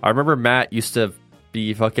 I remember Matt used to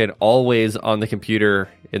be fucking always on the computer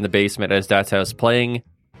in the basement at his dad's house playing,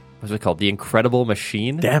 what's it called? The Incredible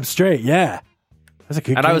Machine? Damn straight, yeah. That's a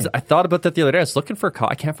good And game. I thought about that the other day. I was looking for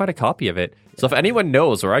I can't find a copy of it. So if anyone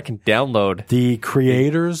knows where I can download, the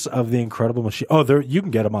creators of the Incredible Machine. Oh, you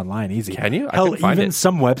can get them online easy. Can you? I Hell, couldn't find even it.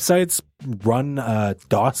 some websites run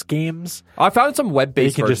DOS games. I found some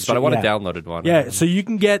web-based You can versions, just- but I want a yeah. downloaded one. Yeah, so you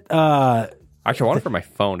can get Actually, I want it for my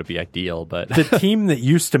phone to be ideal, but the team that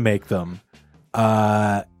used to make them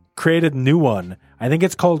created a new one. I think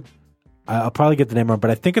it's called. I'll probably get the name wrong,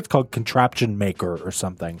 but I think it's called Contraption Maker or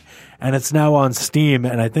something, and it's now on Steam.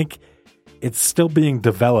 And I think it's still being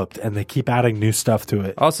developed, and they keep adding new stuff to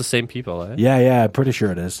it. oh, it's the same people, eh? Yeah, I'm pretty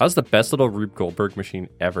sure it is. That was the best little Rube Goldberg machine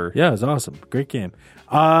ever. Yeah, it was awesome. Great game.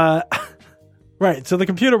 Right, so the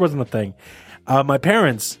computer wasn't a thing. My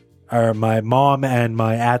parents, or my mom and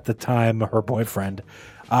at the time, her boyfriend,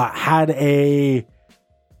 had a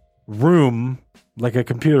room, like a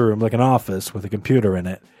computer room, like an office with a computer in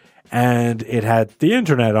it. And it had the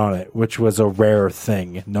internet on it, which was a rare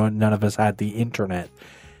thing. None of us had the internet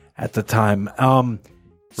at the time.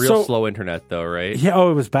 Real slow internet, though, right? Yeah,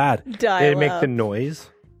 it was bad. Dial Did it make up. the noise?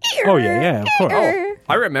 Oh, yeah, of course. Oh,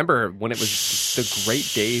 I remember when it was the great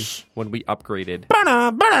days when we upgraded.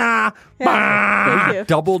 Thank you.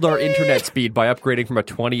 Doubled our internet speed by upgrading from a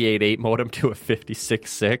 28.8 modem to a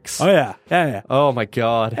 56.6. Oh, yeah. Oh my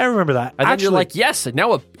god. I remember that. And then Actually, you're like, yes, and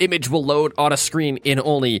now an image will load on a screen in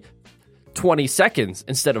only 20 seconds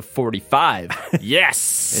instead of 45.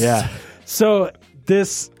 Yes. yeah. So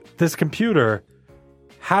this computer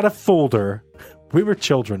had a folder. We were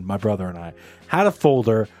children, my brother and I, had a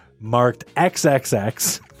folder marked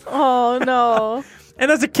XXX. Oh no.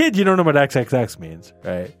 And as a kid, you don't know what XXX means,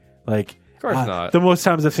 right? Like, Of course not. The most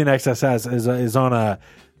times I've seen XXX is on a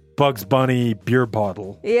Bugs Bunny beer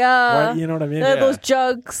bottle. Yeah. Right? You know what I mean? Those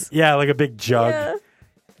jugs. Yeah, like a big jug. Yeah.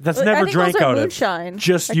 That's I never think drank those are out moonshine, of.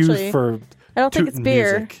 Just actually. used for I don't think it's tootin'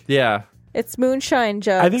 beer. music. Yeah. It's moonshine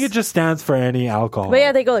jugs. I think it just stands for any alcohol. But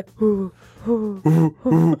yeah, they go like,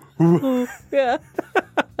 yeah.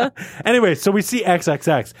 Anyway, so we see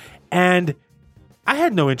XXX, and I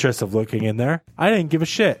had no interest of looking in there. I didn't give a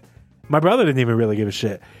shit. My brother didn't even really give a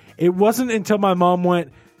shit. It wasn't until my mom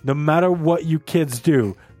went, no matter what you kids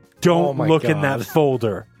do, don't Oh my look in God. that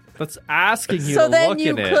folder. That's asking you So to then look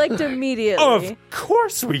you in clicked immediately. Of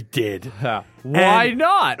course we did. it. Why And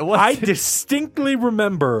not? What's I distinctly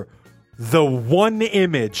remember the one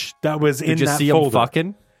image that was in Did you that see folder. him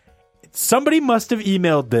fucking? Somebody must have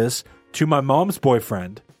emailed this to my mom's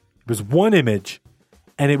boyfriend. It was one image,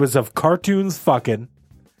 and it was of cartoons fucking.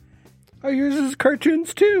 Oh, yours is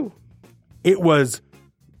cartoons too. It was,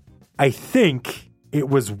 I think, it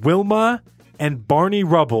was Wilma and Barney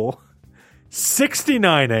Rubble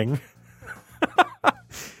 69ing.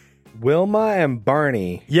 Wilma and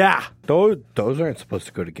Barney. Yeah, Those aren't supposed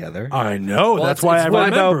to go together. I know. Well, That's it's- why it's I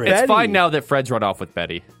fine remember about it. It's Betty. fine now that Fred's run off with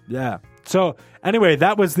Betty. Yeah. So anyway,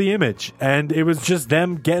 that was the image, and it was just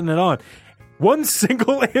them getting it on. One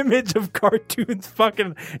single image of cartoons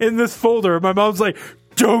fucking in this folder. My mom's like,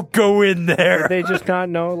 "Don't go in there." They just not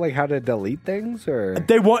know like how to delete things, or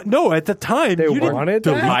They want no at the time. They you didn't wanted that?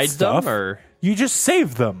 delete Hide stuff. them or You just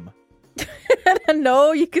save them.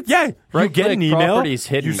 No, you could. Yeah, you get an email. properties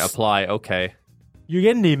hidden. You, Apply. Okay. you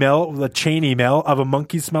get an email, a chain email of a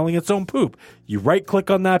monkey smelling its own poop. You right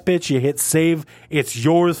click on that bitch. You hit save. It's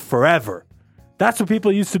yours forever. That's what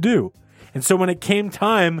people used to do. And so when it came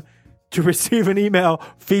time to receive an email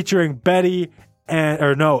featuring Betty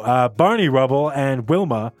Barney Rubble and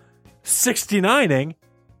Wilma 69ing,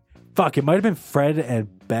 fuck, it might have been Fred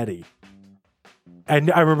and Betty.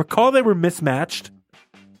 And I recall they were mismatched.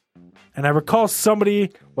 And I recall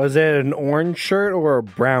somebody, was it an orange shirt or a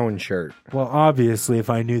brown shirt? well, obviously, if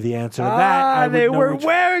I knew the answer to that, I would they know were which-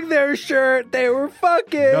 wearing their shirt. They were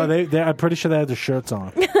fucking. No, they. I'm pretty sure they had their shirts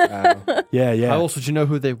on. Yeah. How else would you know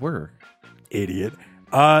who they were? Idiot.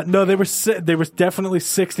 No, they were definitely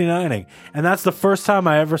 69ing, and that's the first time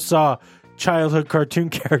I ever saw childhood cartoon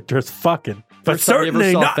characters fucking. But First time you ever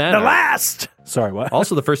certainly saw not fan the art. last. Sorry, what?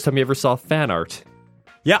 Also, the first time you ever saw fan art.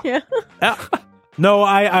 Yeah. Yeah. No,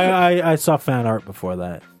 I saw fan art before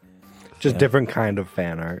that. just different kind of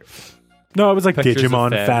fan art. No, it was like Pictures of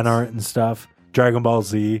Digimon fans. fan art and stuff. Dragon Ball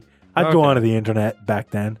Z. I'd go Okay. onto the internet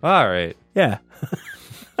back then. All right. Yeah.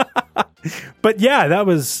 But yeah, that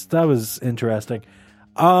was interesting.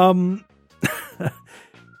 But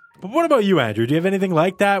what about you, Andrew? Do you have anything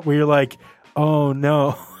like that where you're like, oh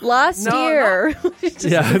no? Last year.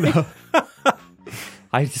 Yeah. No.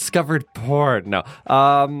 I discovered porn. No.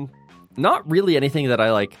 Not really anything that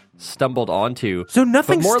I like stumbled onto. So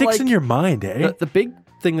nothing But more sticks like in your mind, eh? The big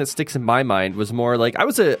thing that sticks in my mind was more like I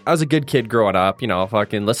was a good kid growing up, you know,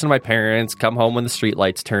 fucking listen to my parents, come home when the street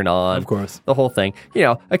lights turn on. Of course. The whole thing. You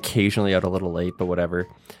know, occasionally out a little late, but whatever.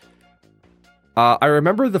 I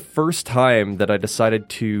remember the first time that I decided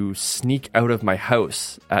to sneak out of my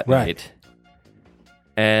house at night.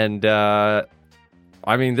 And, I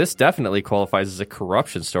mean, this definitely qualifies as a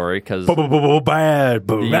corruption story because... Bad.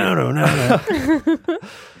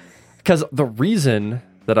 Because the reason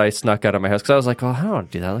that I snuck out of my house, because I was like, well, I don't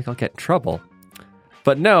do that. Like, I'll get in trouble.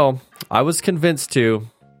 But no, I was convinced to,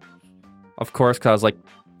 of course, because I was like,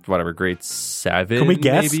 whatever, grade 7, Can we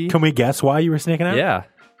guess? maybe? Can we guess why you were sneaking out? Yeah.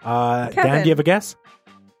 Dan, do you have a guess?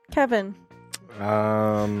 Kevin.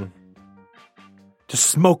 To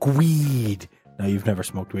smoke weed. No, you've never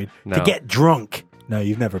smoked weed. No. To get drunk. No,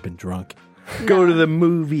 you've never been drunk. Go to the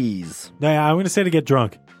movies. No, I'm going to say to get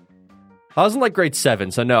drunk. I was in like grade 7,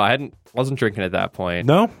 so no, I wasn't drinking at that point.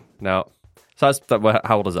 No? No. So I was,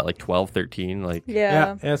 how old is that? Like 12, 13? Like,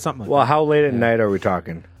 Yeah. Yeah, something like Well, how late at night are we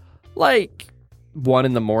talking? like 1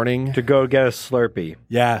 in the morning. To go get a Slurpee.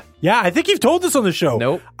 that. Yeah, I think you've told this on the show.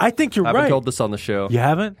 Nope. I think you're I haven't right. told this on the show. You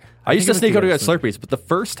haven't? I used to think sneak out to you get Slurpees, but the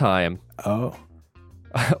first time Oh.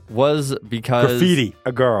 was because Graffiti.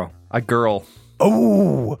 A girl. a girl.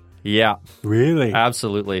 Oh, Yeah, really?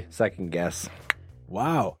 absolutely. Second guess.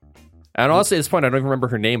 Wow. And honestly, at this point, I don't even remember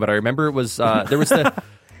her name, but I remember it was there was the.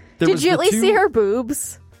 Did you at least see her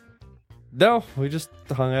boobs? No, we just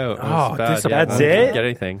hung out. It Oh, was bad. that's Yeah, it? I didn't get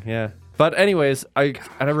anything. Yeah, but anyways, I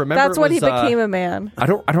remember That's it when he was, became a man. I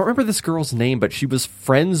don't remember this girl's name, but she was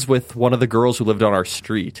friends with one of the girls who lived on our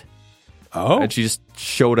street, Oh. and she just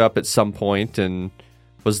showed up at some point and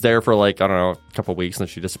was there for like, I don't know, a couple of weeks, and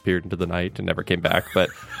then she disappeared into the night and never came back.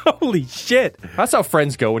 But Holy shit. that's how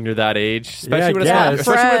friends go when you're that age, especially when Yeah, it's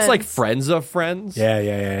especially when it's like friends. friends of friends.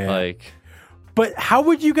 Yeah. Like, But how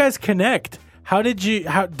would you guys connect? How did she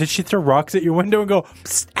throw rocks at your window and go,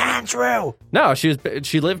 Psst, Andrew? no,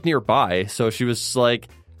 she lived nearby, so she was like,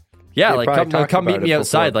 yeah, They like probably talked come meet about me it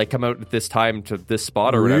outside, before. like come out at this time to this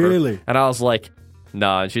spot or whatever. Really? And I was like,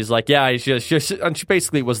 nah. And she's like, yeah. And she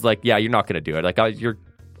basically was like, yeah, you're not gonna do it. Like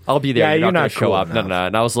I'll be there. Yeah, you're you're not gonna not show cool up. No. enough.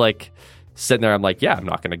 And I was like, sitting there. I'm like, yeah, I'm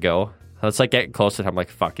not gonna go. And it's like getting close to it. I'm like,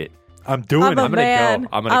 fuck it. I'm doing I'm it. a gonna man. go.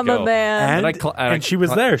 I'm gonna go. a man. And she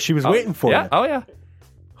was there. She was waiting for yeah. you. Oh yeah.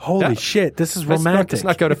 Holy Yeah. shit. This is I romantic.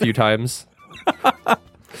 snuck out a few times.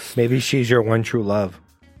 Maybe she's your one true love.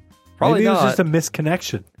 Probably Maybe it was not. just a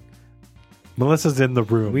misconnection. Melissa's in the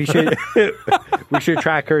room. We should we should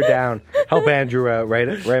track her down. Help Andrew out, right,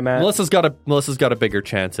 Matt? Melissa's got a bigger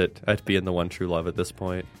chance at being the one true love at this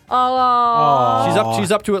point. Oh,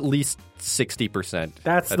 She's up to at least 60%.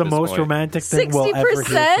 That's at the this most point. romantic thing we'll ever hear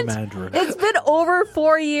from 60%? Andrew. It's been over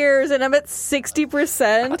 4 years and I'm at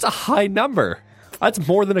 60%. That's a high number. That's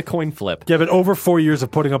more than a coin flip. Yeah, but over 4 years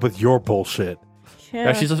of putting up with your bullshit.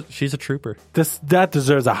 Yeah, she's a trooper. That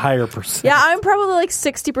deserves a higher percent. Yeah, I'm probably like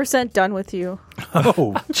 60% done with you.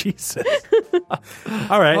 Oh, Jesus.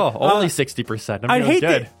 All right. Oh, only 60%. I'm I'd doing hate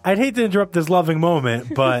good. I'd hate to interrupt this loving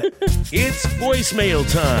moment, but It's voicemail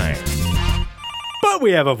time.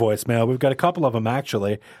 we have a voicemail. We've got a couple of them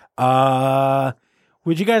actually.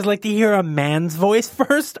 Would you guys like to hear a man's voice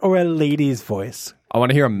first or a lady's voice? I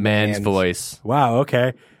want to hear a man's voice. Wow,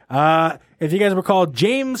 okay. If you guys recall,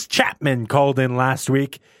 James Chapman called in last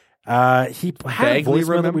week. He had a Vaguely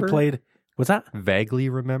voicemail that we remember? played. What's that? Vaguely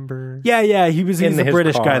remember? Yeah. He's In the his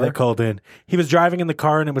British guy car. that called in. He was driving in the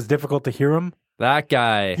car and it was difficult to hear him. That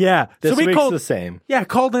guy. Yeah. This so we week's called the same. Yeah,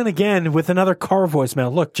 called in again with another car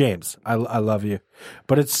voicemail. Look, James, I love you,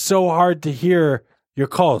 but it's so hard to hear your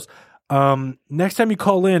calls. Next time you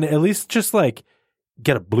call in, at least just like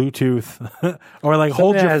get a Bluetooth or like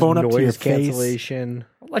hold Something your that phone has up to your noise face. cancellation.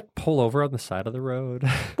 Like pull over on the side of the road.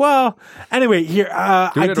 Well, ananyway, here Do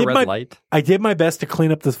I it at a did red light. I did my best to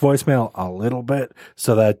clean up this voicemail a little bit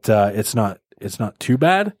so that it's not too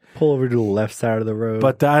bad. Pull over to the left side of the road.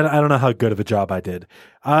 But I don't know how good of a job I did.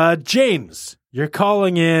 James, you're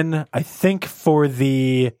calling in, I think, for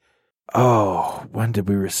the... Oh, when did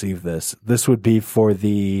we receive this? This would be for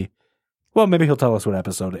the... Well, maybe he'll tell us what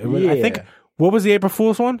episode. I think... What was the April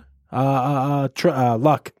Fool's one?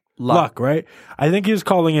 Luck. Luck, right? I think he was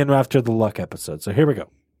calling in after the Luck episode. So here we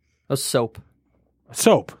go. Oh, soap.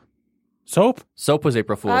 Soap. Soap? Soap was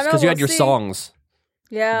April I Fool's know, because you had we'll your see. songs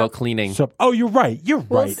Yeah. about cleaning. Soap. Oh, you're right. You're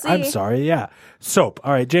We'll right. I'm see. sorry. Yeah. Soap.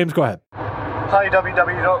 All right, James, go ahead. Hi,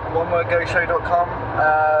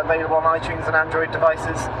 www.onewordgoshow.com, available on iTunes and Android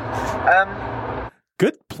devices.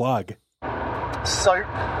 Good plug. Soap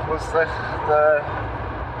was the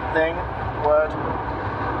thing, word,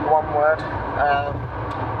 one word.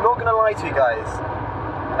 I'm not going to lie to you guys,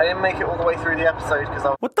 I didn't make it all the way through the episode because I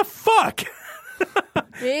was What the fuck?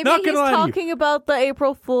 Maybe Not he's gonna lie to you. talking about the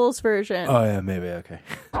April Fool's version. Oh yeah, maybe. Okay.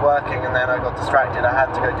 working, and then I got distracted. I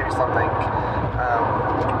had to go do something,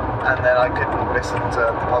 and then I couldn't listen to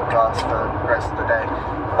the podcast for the rest of the day.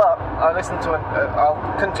 But I listened to it.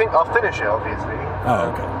 I'll continue. I'll finish it, obviously. Oh,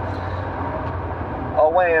 okay.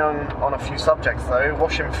 I'll weigh in on a few subjects though.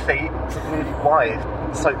 Washing feet. Why?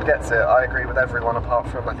 Soap gets it. I agree with everyone apart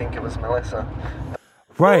from I think it was Melissa.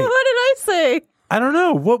 Right. What did I say? I don't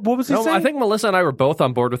know. What was he No, saying? I think Melissa and I were both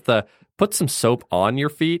on board with the put some soap on your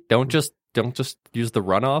feet. Don't just use the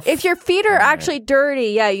runoff. If your feet are actually dirty,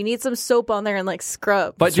 yeah, you need some soap on there and like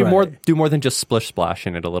scrub. but That's do right. more than just splish splash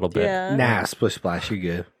in it a little bit. yeah. Nah, splish splash, you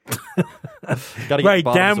good. Gotta get Right, the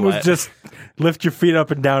bottoms Dan was wet. just lift your feet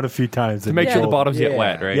up and down a few times to make sure the bottoms get Yeah.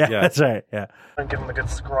 wet, right? Yeah, that's right. Yeah. And give them a good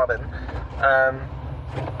scrubbing.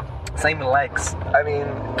 Same with legs. I mean,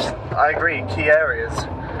 I agree. Key areas: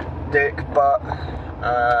 dick, butt,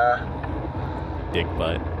 Dick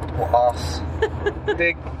butt. arse.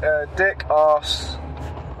 Dick, arse,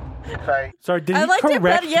 face. Sorry, did I he liked it correct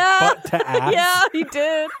better. Yeah. butt to ass? Yeah, he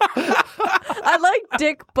did. I like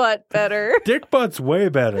dick butt better. Dick butt's way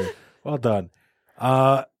better. Well done.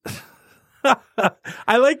 I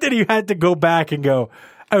like that you had to go back and go,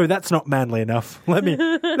 oh, that's not manly enough. Let me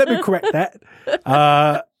correct that.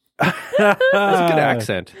 That's a good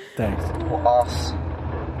accent. Thanks. Arse.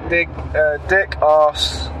 Dick,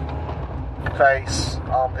 arse, face,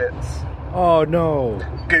 armpits, Oh no!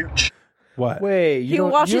 gooch. What? Wait, He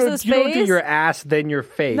washes his you don't do face? your ass then your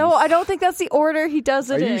face. No, I don't think that's the order he does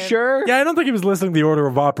Are it in. you sure? Yeah, I don't think he was listening to the order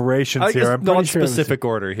of operations I think here. it's I'm pretty sure it was- non-specific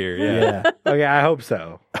order here. Yeah. Yeah. Okay, I hope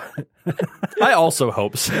so. I also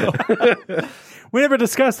hope so. We never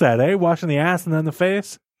discussed that, eh? Washing the ass and then the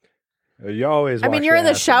face. You always. I mean, wash you're your in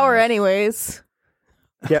the ass shower and ass. anyways.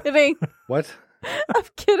 Yeah. Kidding. What? I'm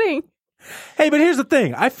kidding. Hey, but here's the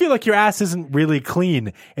thing. I feel like your ass isn't really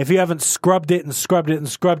clean if you haven't scrubbed it and scrubbed it and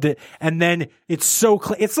scrubbed it, and then it's so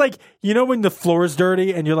clean. It's like, you know when the floor is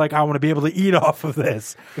dirty and you're like, I want to be able to eat off of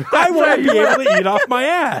this. I want to be able to eat off my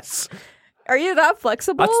ass. Are you that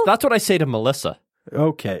flexible? That's what I say to Melissa.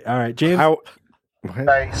 Okay. All right, James. How?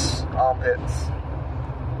 Face, armpits,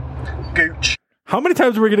 gooch. How many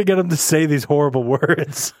times are we going to get him to say these horrible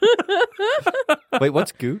words? Wait,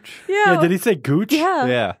 what's gooch? yeah. Yeah, did he say gooch? Yeah.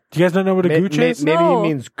 Yeah. Do you guys not know what a gooch is? Maybe No. he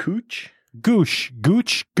means cooch. Gooch.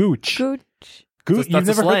 Gooch. Gooch. Gooch. Gooch. That's You've a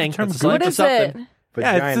never slang. heard the term That's a slang. What gooch? is something. it?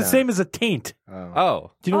 Yeah, it's Vagina. the same as a taint.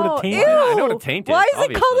 Oh. Do you know what Oh, a taint ew. is? I know what a taint is, Why is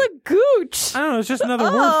it called a gooch? I don't know. It's just another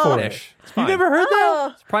word for it. British. It's You fine. never heard that?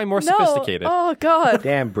 Oh, It's probably more no. sophisticated. Oh, God.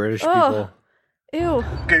 Damn British Oh. people. Ew.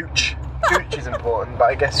 Gooch. Gooch is important, but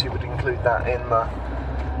I guess you would include that in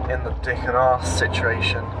the dick and arse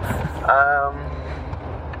situation.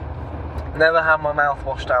 Never had my mouth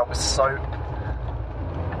washed out with soap.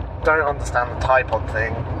 Don't understand the Tide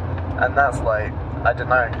thing, and that's like, I don't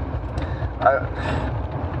know.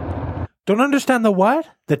 Don't understand the what?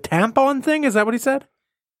 The tampon thing? Is that what he said?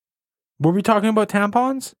 Were we talking about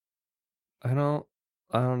tampons? I don't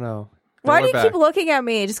know. Why do you keep looking at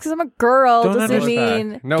me? Just because I'm a girl Don't doesn't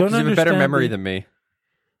understand. mean... No, Don't because you have a better understand memory the- than me.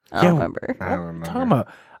 I don't remember. I don't remember. Talking about,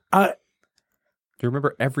 Do you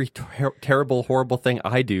remember every terrible, horrible thing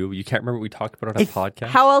I do? You can't remember what we talked about on a podcast?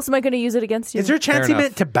 How else am I going to use it against you? is there a chance he enough.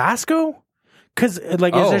 meant Tabasco? Because, is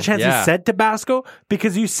there Oh, a chance yeah. he said Tabasco?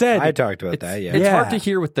 Because you said, I talked about It's, that. Yeah. it's Yeah. hard to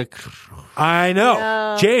hear with the... I know.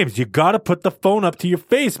 Yeah. James, you got to put the phone up to your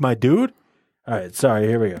face, my dude. All right, sorry,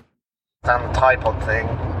 here we go. understand the Tide thing,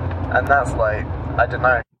 and that's like, I don't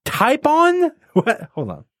know. Type on? What?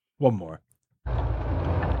 Hold on. One more.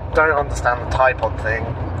 Don't understand the Tide thing.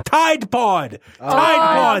 Tide Pod! Oh, Tide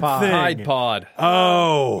Tide Pod Pod. thing! Tide Pod.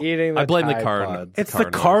 Oh. Eating the I blame the Tide car. Pods. It's the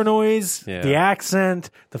car noise, Yeah. the accent,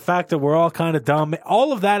 the fact that we're all kind of dumb.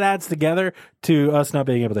 All of that adds together to us not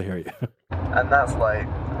being able to hear you. And that's like,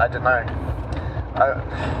 I don't know.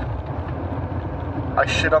 I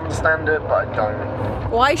should understand it, but I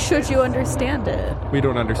don't. Why should you understand it? We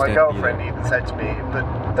don't My understand girlfriend either. even said to me,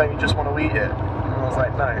 but don't you just want to eat it? And I was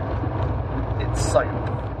like, no, it's soap.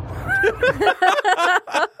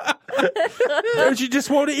 Don't you just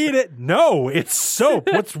want to eat it? No, it's soap.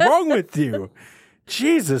 What's wrong with you?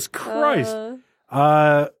 Jesus Christ.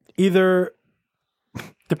 Either,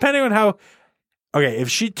 depending on how, okay, if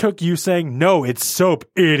she took you saying, no, it's soap,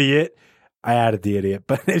 idiot, I added the idiot,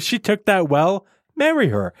 but if she took that well, marry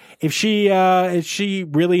her. If she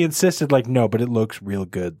really insisted, like, no, but it looks real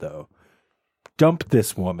good though, dump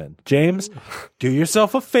this woman. James, do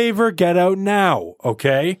yourself a favor, get out now,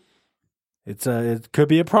 okay? It could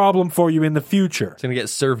be a problem for you in the future. It's going to get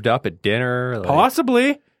served up at dinner. Like,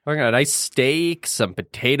 Possibly. Talking about a nice steak, some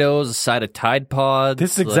potatoes, a side of Tide Pods.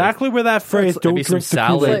 This is exactly where that phrase "don't maybe some drink the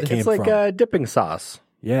salad. Kool-Aid" came It's like from. a dipping sauce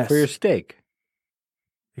Yes, for your steak.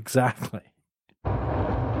 exactly.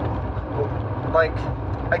 Like,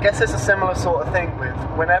 I guess it's a similar sort of thing with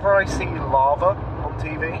whenever I see lava on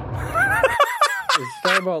TV. Is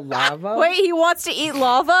talking about lava? Wait, he wants to eat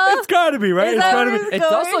lava? It's got to be right. Is It's that got to where be. it's It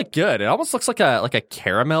does going? look good. It almost looks like a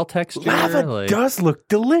caramel texture. Lava like- does look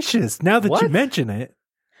delicious. Now that you What? mention it,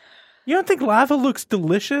 you don't think lava looks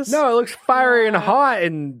delicious? No, it looks fiery and hot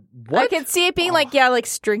and what? I can see it being like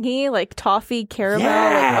stringy, like toffee caramel,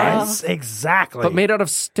 Yes, exactly. but made out of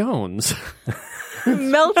stones.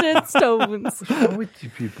 melted stones. What's with you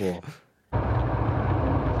people?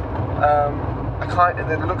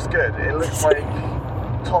 It looks good. It looks like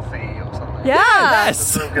toffee or something. Yeah.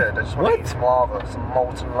 It's real good. I just want to eat some lava, some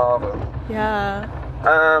molten lava. Yeah.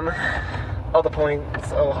 Other points.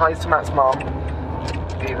 Oh, hi to Matt's mom.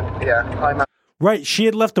 Hi Matt. Right, she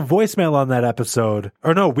had left a voicemail on that episode.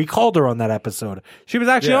 Or no, we called her on that episode. She was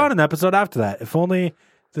actually on an episode after that. If only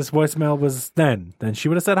this voicemail was then she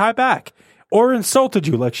would have said hi back. Or insulted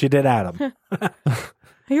you like she did Adam.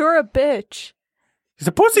 You're a bitch. He's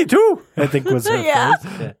a pussy too, I think was her Yeah.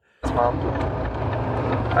 phrase. Yeah. Mom.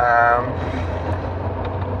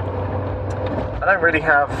 I don't really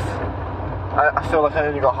have. I feel like I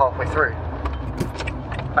only got halfway through.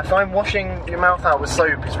 I find washing your mouth out with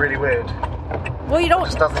soap is really weird. Well, you It don't.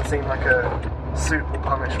 just doesn't seem like a suitable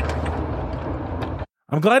punishment.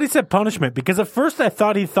 I'm glad he said punishment because at first I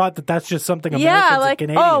thought he thought that that's just something Americans Yeah, and like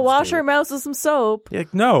Canadians wash do. your mouth with some soap.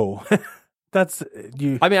 Like, no, that's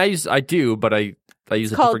you. I mean, I use a called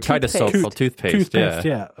different kind of soap toothpaste. called toothpaste.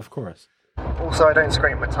 yeah, of course. Also, I don't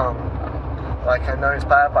scrape my tongue. Like, I know it's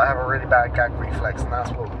bad, but I have a really bad gag reflex, and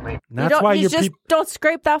that's what made And that's why you your just don't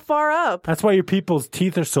scrape that far up. That's why your people's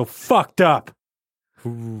teeth are so fucked up.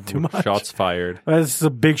 Too much. Shots fired. This is a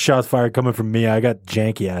big shots fired coming from me. I got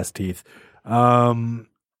janky ass teeth.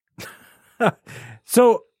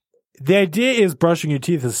 So the idea is brushing your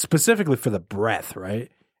teeth is specifically for the breath, right?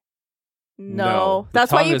 No, the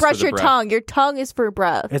that's why tongue you is for brush the your breath. ong. Your tongue is for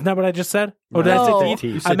breath. Isn't that what I just said? Oh, No. did I say You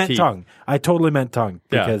teeth? said I meant teeth. tongue. I totally meant tongue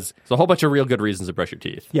because There's a whole bunch of real good reasons to brush your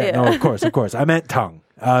teeth. Yeah. no, of course. I meant tongue.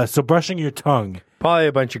 So brushing your tongue. Probably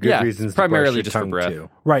a bunch of good Yeah, reasons primarily to brush just for your tongue breath. too.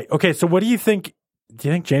 Right. Okay. So what do you think? Do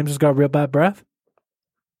you think James has got real bad breath?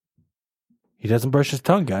 He doesn't brush his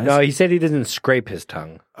tongue, guys. No, he said he doesn't scrape his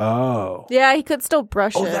tongue. Oh. Yeah, he could still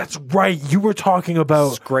brush Oh, it. that's right. You were talking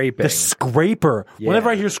about Scraping. the scraper. Whenever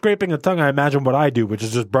I Yeah. hear scraping a tongue, I imagine what I do, which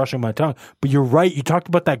is just brushing my tongue. But you're right. You talked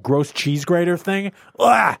about that gross cheese grater thing.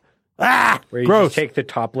 Where Where you gross. just take the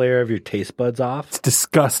top layer of your taste buds off. It's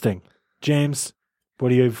disgusting. James, what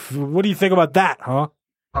do you think about that, huh?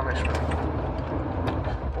 punishment.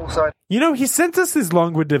 Also, You know, he sent us these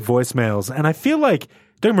long-winded voicemails, and I feel like,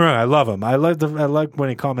 don't get me wrong, I love him. I like when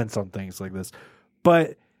he comments on things like this.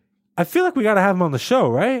 But I feel like we got to have him on the show,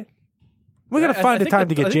 right? We got to find a time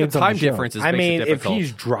to get James the on time the show. differences. I makes mean, it if difficult.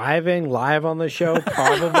 he's driving live on the show,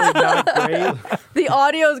 probably not great. The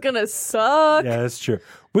audio is gonna suck. Yeah, that's true.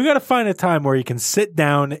 We got to find a time where you can sit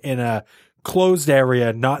down in a closed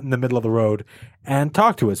area, not in the middle of the road, and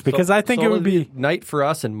talk to us because I think So it would be. night for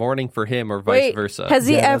us and morning for him, or vice Wait, versa. has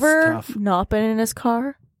he Yeah, that's ever tough. not been in his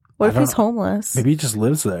car? What if don't he's know. homeless? Maybe he just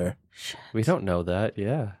lives there. We don't know that.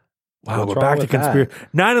 Yeah. Wow, What's we're wrong back to with that? conspiracy.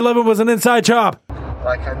 9/11 was an inside job.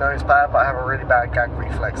 like, I know it's bad, but I have a really bad gag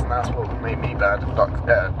reflex, and that's what made me bad.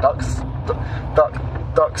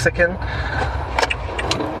 Duck-sicking.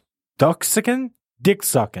 Duck sucking? Dick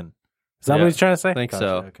sucking. Is that Yeah, what he's trying to say? I think Gotcha,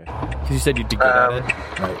 so. Okay. Because you said you'd be good at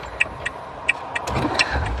it. Right.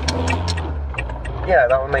 Yeah,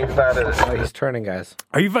 that one made me bad at it. Oh, he's turning, guys.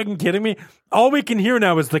 Are you fucking kidding me? All we can hear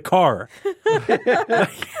now is the car.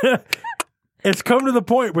 It's come to the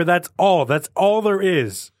point where that's all. That's all there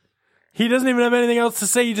is. He doesn't even have anything else to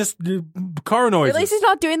say. You just car noises. At least he's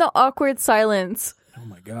not doing the awkward silence. Oh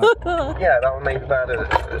my god. Yeah, that one made me bad at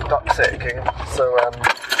duck-sicking. So, I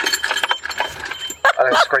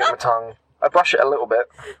don't scrape my tongue. I brush it a little bit.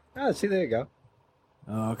 Oh, see, there you go.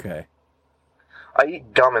 Oh, okay. I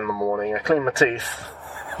eat gum in the morning. I clean my teeth.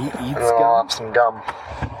 He eats And then I'll gum. have some gum.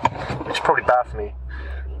 Which is probably bad for me.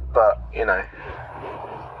 But, you know,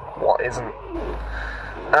 what isn't?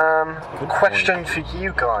 Question for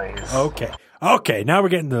you guys. Okay. Okay, now we're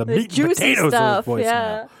getting to the meat and juicy potatoes stuff, of this voicemail.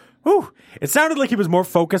 yeah. Whew. It sounded like he was more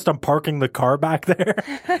focused on parking the car back there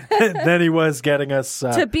than he was getting us.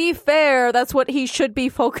 To be fair, that's what he should be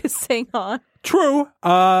focusing on. True.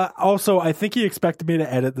 Also, I think he expected me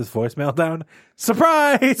to edit this voicemail down.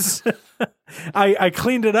 Surprise! I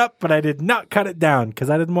cleaned it up, but I did not cut it down because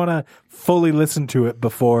I didn't want to fully listen to it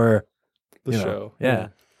before The show. Yeah.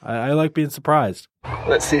 I like being surprised.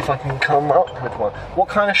 Let's see if I can come up with one. What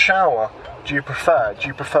kind of shower do you prefer? Do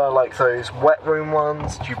you prefer like those wet room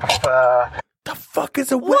ones? Do you prefer... The fuck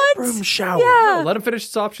is a wet What? room shower? Yeah. No, let him finish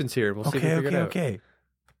his options here. We'll see if we figure it out. Okay.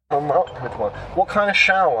 Come up with one. What kind of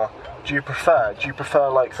shower do you prefer? Do you prefer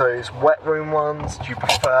like those wet room ones? Do you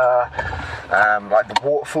prefer like the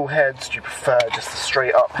waterfall heads? Do you prefer just the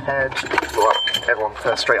straight up head? Like everyone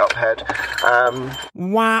prefers straight up head.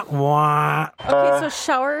 Wah, wah. Okay, so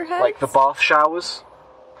shower heads? Like the bath showers.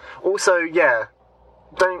 Also, yeah,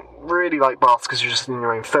 don't really like baths because you're just in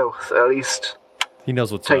your own filth. At least He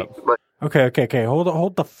knows what's take up. like. Okay.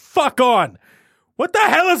 Hold the fuck on. What the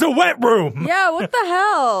hell is a wet room? Yeah, what the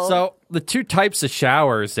hell? So the two types of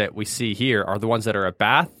showers that we see here are the ones that are a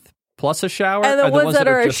bath plus a shower, And the ones that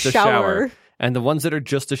are just a shower. And the ones that are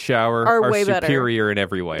just a shower Are are way better. superior in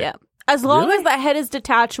every way. yeah. As long Really? as the head is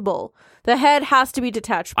detachable. The head has to be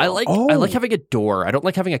detachable. I like having a door. I don't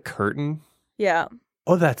like having a curtain. Yeah.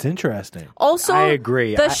 Oh, that's interesting. Also, I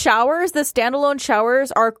agree. the showers, the standalone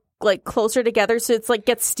showers are like closer together, so it's like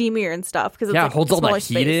gets steamier and stuff because it's Yeah, like holds all smaller that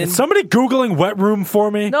heat space. in. Is somebody Googling wet room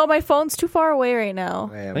for me? No, my phone's too far away right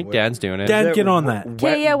now. I think Dan's doing it. Dan, get on that.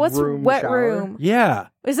 Okay, yeah, what's wet shower? room? Yeah.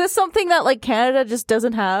 Is this something that like Canada just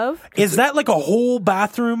doesn't have? Is that like a whole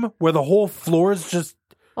bathroom where the whole floor is just...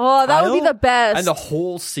 Oh, that would be Tile? the best. And the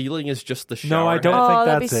whole ceiling is just the shower. No, I don't oh, think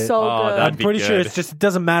that'd that's be it. so Oh, good. that'd I'm be pretty sure good. it's just, it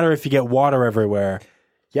doesn't matter if you get water everywhere.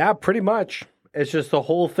 Yeah, pretty much. It's just the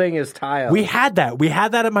whole thing is tile. We had that. We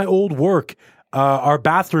had that at my old work. Our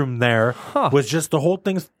bathroom there was just the whole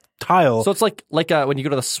thing's tile. So it's like when you go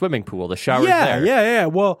to the swimming pool, the shower's yeah, there. yeah.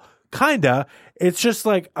 Well, kinda. It's just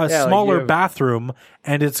like a Yeah, like smaller you have- bathroom,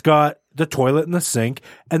 and it's got the toilet and the sink,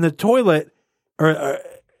 and the toilet,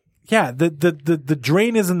 the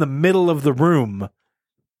drain is in the middle of the room,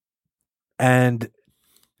 and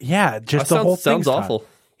yeah, just That the whole sounds thing's awful. tile.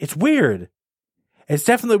 It's weird. It's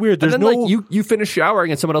definitely weird. There's And then no. like you finish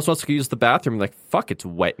showering and someone else wants to use the bathroom. Like fuck, it's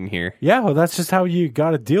wet in here. Yeah, well, that's just how you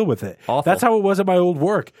got to deal with it. Awful. That's how it was at my old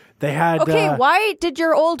work. They had Okay, why did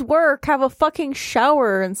your old work have a fucking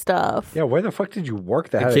shower and stuff? Yeah, where the fuck did you work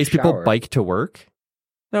that In had case a people shower? bike to work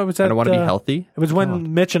No, it was and at, don't want to be healthy. It was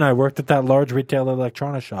when Mitch and I worked at that large retail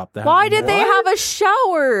electronics shop. That Why had- did they have a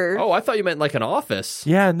shower? Oh, I thought you meant like an office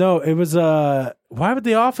Yeah, no, it was. Why would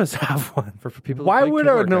the office have one? for people. Why who bike would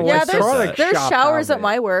to an work. I yeah, guess electronic that's there's, it. there's shop showers have at it?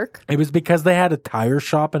 my work. It was because they had a tire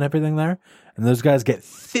shop and everything there, and those guys get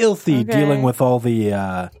filthy Okay. dealing with all the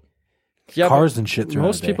Yeah, cars but and shit. throughout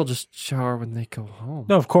Most the day. people just shower when they go home.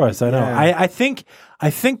 No, of course I know. Yeah. I think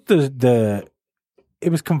the it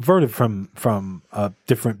was converted from a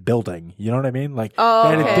different building. You know what I mean? Like Oh,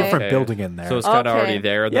 they had okay. a different Okay. building in there. So it's kind of Okay. already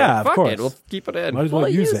there. And Yeah, they're like, of fuck course. it, we'll keep it in. Might as well We'll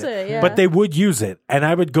use use it, yeah. But they would use it, and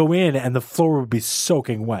I would go in, and the floor would be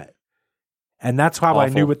soaking wet. And that's how I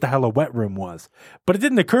Awful. knew what the hell a wet room was. But it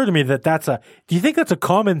didn't occur to me that that's a... Do you think that's a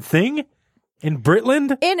common thing in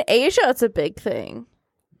Britland? In Asia, it's a big thing.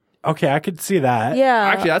 Okay, I could see that. Yeah.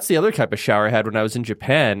 Actually, that's the other type of shower I had when I was in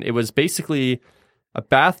Japan. It was basically a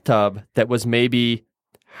bathtub that was maybe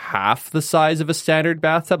half the size of a standard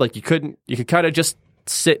bathtub. Like you could kind of just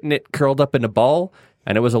sit in it curled up in a ball,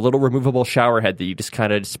 and it was a little removable shower head that you just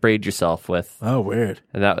kind of sprayed yourself with. Oh, weird.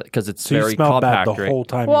 And that because it's So you very smelled bad compact. the right? whole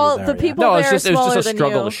time Well, you were there, the yeah? people No, there it was are smaller just a than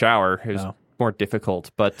struggle you. to shower. It was Oh. more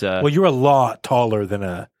difficult, but Well, you're a lot taller than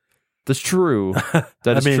a... that's true.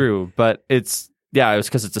 That is mean- true. But it was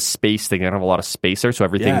because it's a space thing. They don't have a lot of space there, so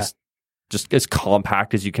everything's just as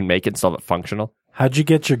compact as you can make it and still have it functional. How'd you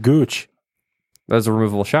get your gooch? That was a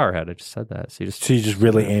removable shower head. I just said that. So you just So you just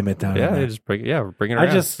really aim it down in yeah, there. you just bring it bring it I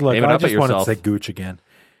around. just look. Aim it I up at just wanted to yourself. say gooch again.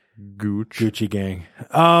 Gooch. Gucci gang.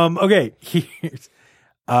 Okay. Here's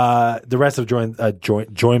the rest of Joim's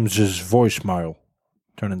voicemail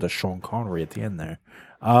turned into Sean Connery at the end there.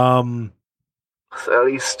 So at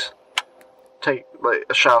least take like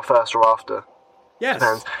a shower first or after. Yes.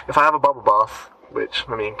 Depends. If I have a bubble bath, which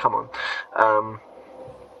I mean, come on.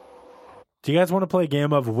 Do you guys want to play a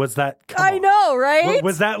game of was that? Come I on. know, right?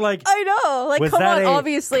 Was that like? I know. Like, Was come that on, a,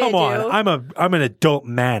 obviously come I do. on, I'm an adult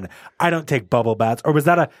man. I don't take bubble baths. Or was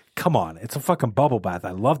that a come on? It's a fucking bubble bath. I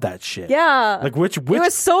love that shit. Yeah. Like which it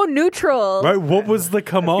was so neutral. right? What was the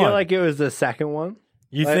come I on? feel like it was the second one.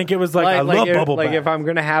 you think it was like I love bubble Like bath. if I'm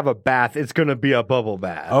gonna have a bath, it's gonna be a bubble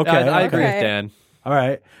bath. Okay, I okay. agree with Okay. Dan. All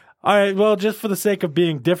right. All right, well, just for the sake of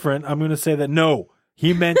being different, I'm going to say that no.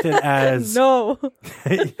 He meant it as No.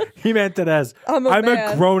 he meant it as I'm a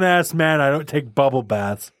man. grown ass man. I don't take bubble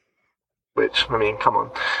baths. Which, I mean, come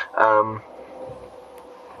on.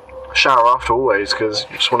 Shower after always, because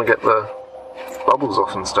you just want to get the bubbles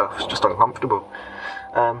off and stuff. It's just uncomfortable.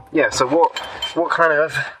 So what kind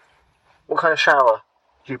of shower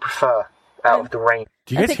do you prefer out of the rain?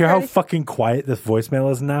 Do you guys hear how fucking quiet this voicemail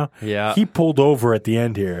is now? Yeah. He pulled over at the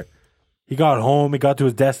end here. He got home. He got to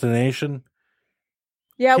his destination.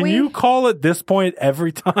 Yeah, Can you call at this point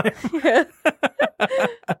every time?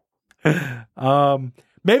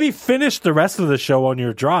 Maybe finish the rest of the show on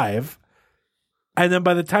your drive, and then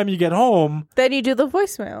by the time you get home, Then you do the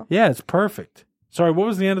voicemail. yeah, it's perfect. Sorry, what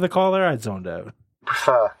was the end of the call there? I zoned out.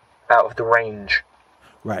 Prefer out of the range.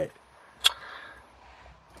 Right.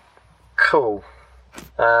 Cool.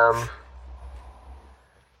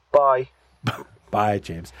 Bye. Bye,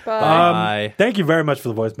 James. Bye. Thank you very much for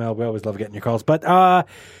the voicemail. We always love getting your calls. But, I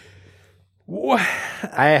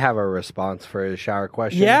have a response for his shower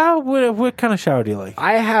question. yeah, what kind of shower do you like?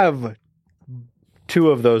 I have 2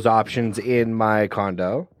 of those options in my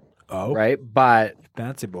condo, Oh, right? But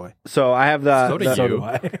fancy boy. so I have the So do the- you. So do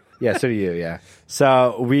I. Yeah, so do you, yeah.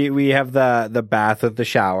 So we have the bath with the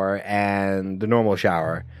shower and the normal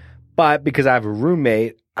shower. But because I have a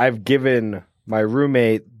roommate, I've given my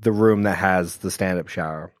roommate the room that has the stand-up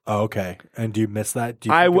shower. Oh, okay. And do you miss that? Do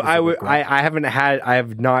you I think it was a regret?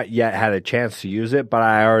 have not yet had a chance to use it, but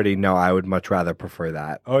I already know I would much rather prefer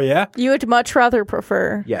that. Oh, yeah? You would much rather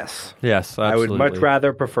prefer. Yes. Yes, I absolutely. would much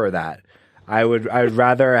rather prefer that. I would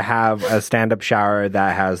rather have a stand-up shower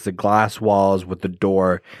that has the glass walls with the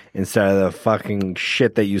door instead of the fucking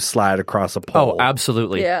shit that you slide across a pole. Oh,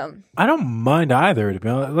 absolutely. Yeah. I don't mind either, to be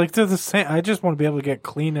honest. Like, they're the same. I just want to be able to get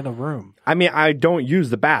clean in a room. I mean, I don't use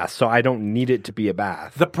the bath, so I don't need it to be a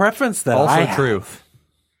bath. The preference that Also I have, true.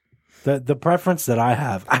 The preference that I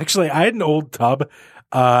have. Actually, I had an old tub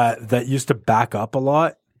that used to back up a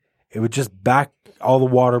lot. It would just back. All the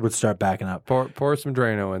water would start backing up. Pour some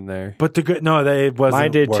Drano in there. But the good, no, they wasn't.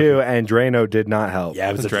 Mine did working. too, and Drano did not help. Yeah,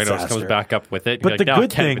 it was a Drano disaster. comes back up with it. But You're the like, good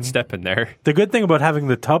can't thing- even step in there. The good thing about having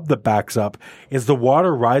the tub that backs up is the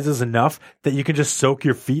water rises enough that you can just soak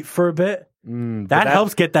your feet for a bit. That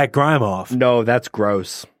helps get that grime off. No, that's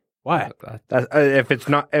gross. Why? That's,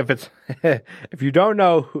 if you don't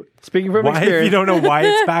know, speaking from Why? If experience, you don't know why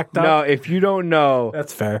it's backed up? no, if you don't know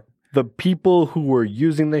That's fair. the people who were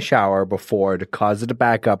using the shower before to cause it to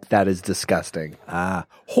back up, that is disgusting.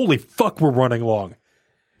 Holy fuck, we're running long.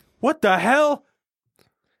 What the hell?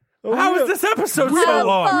 How is this episode so Have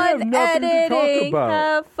long? fun nothing to talk editing. about.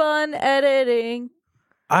 Have fun editing.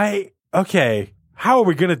 Okay. How are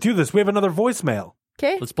we going to do this? We have another voicemail.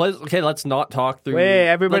 Okay. Let's play. Okay, let's not talk through. Wait,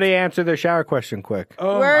 everybody answer their shower question quick. We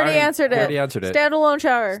already answered it. already answered it. Standalone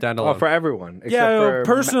shower. Standalone. Oh, for everyone. Except Yeah, for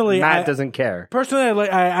personally, Matt I- doesn't care. Personally,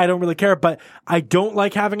 I don't really care, but I don't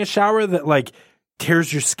like having a shower that like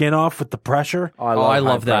tears your skin off with the pressure. Oh, I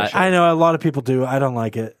love high that. pressure. I know a lot of people do. I don't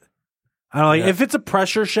like it. I don't like Yeah. if it's a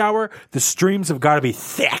pressure shower, the streams have got to be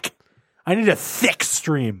thick. I need a thick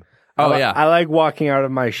stream. oh yeah. I like walking out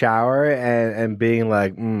of my shower and being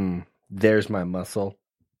like, there's my muscle.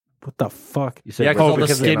 What the fuck? You said Yeah, 'cause all the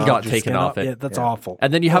because skin they got knocked your taken skin off it. Yeah, that's awful.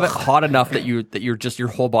 And then you have it hot enough that your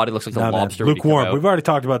whole body looks like Nah, a man. lobster. when you come Lukewarm. out. We've already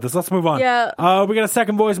talked about this. Let's move on. Yeah. We got a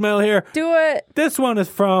second voicemail here. Do it. This one is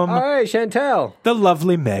from All right, Chantel. the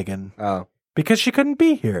lovely Megan Oh, because she couldn't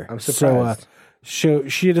be here. I'm surprised. So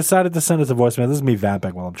she decided to send us a voicemail. This is me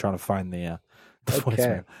vamping while I'm trying to find the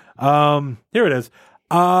Okay. voicemail. Here it is.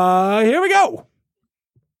 Here we go.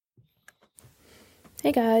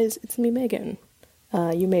 Hey guys, it's me, Megan.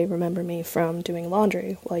 You may remember me from doing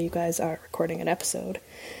laundry while you guys are recording an episode.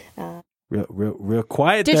 Real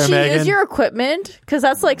quiet Did there, she Megan. use your equipment? Because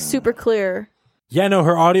that's like super clear. Yeah, no,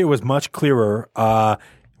 her audio was much clearer.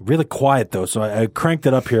 Really quiet though, so I cranked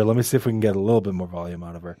it up here. Let me see if we can get a little bit more volume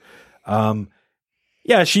out of her.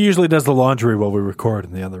 Yeah, she usually does the laundry while we record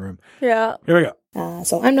in the other room. Yeah. Here we go.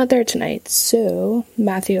 So I'm not there tonight, so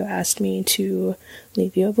Matthew asked me to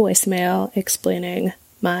leave you a voicemail explaining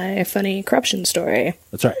my funny corruption story.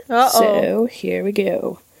 That's right. Uh-oh. So here we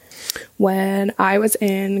go. When I was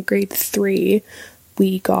in grade 3,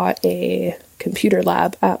 we got a computer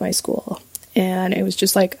lab at my school. And it was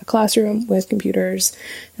just like a classroom with computers.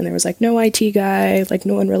 And there was like no IT guy, like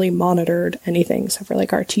no one really monitored anything except for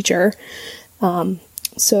like our teacher.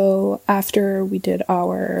 So after we did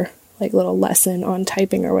our like little lesson on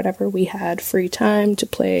typing or whatever, we had free time to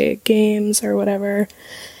play games or whatever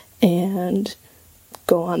and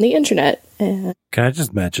go on the internet. And Can I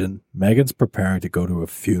just mention, Megan's preparing to go to a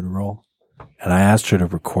funeral and I asked her to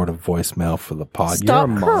record a voicemail for the pod. Stop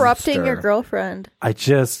You're a corrupting monster. your girlfriend. I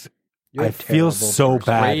just, You're a I feel terrible so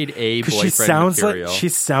person. bad. Grade A 'Cause boyfriend material. she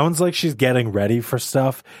sounds like she's getting ready for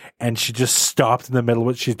stuff, and she just stopped in the middle of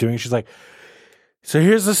what she's doing. She's like, "So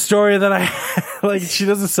here's the story that I like." She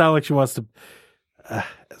doesn't sound like she wants to.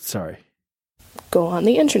 Sorry. Go on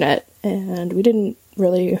the internet, and we didn't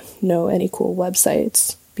really know any cool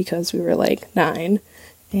websites because we were like 9,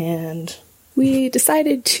 and we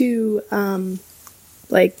decided to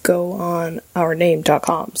go on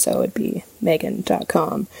ourname.com, so it'd be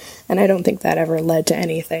Megan.com, and I don't think that ever led to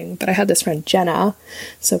anything, but I had this friend Jenna,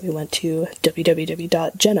 so we went to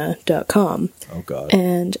www.jenna.com. Oh God.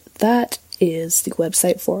 And that is the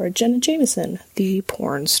website for Jenna Jameson, the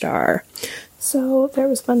porn star. So there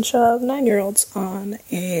was a bunch of 9-year-olds on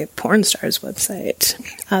a porn star's website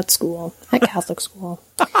at school, at Catholic school.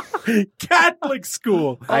 Catholic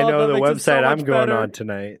school. I know the that makes it so website I'm much going better. on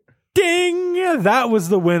tonight. Ding! That was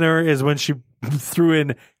the winner. Is when she threw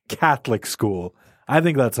in Catholic school. I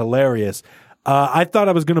think that's hilarious. I thought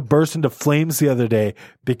I was going to burst into flames the other day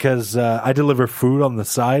because I deliver food on the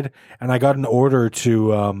side, and I got an order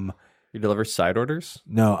to. You deliver side orders?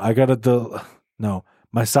 No, I got no.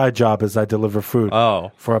 My side job is I deliver food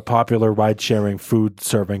Oh. for a popular ride-sharing food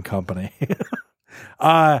serving company.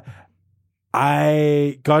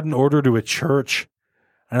 I got an order to a church,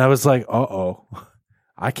 and I was like, "Uh-oh,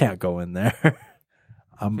 I can't go in there."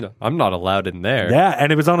 No, I'm not allowed in there. Yeah,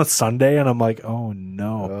 and it was on a Sunday, and I'm like, "Oh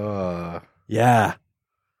no." Yeah.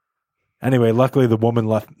 Anyway, luckily the woman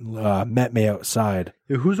met me outside.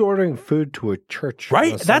 Who's ordering food to a church?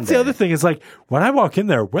 Right? on a That's the Sunday? other thing. Is like when I walk in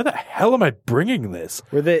there, where the hell am I bringing this?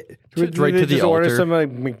 Were they Right did they to the just order altar. some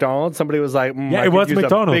like McDonald's? Somebody was like, Yeah, I it could was use a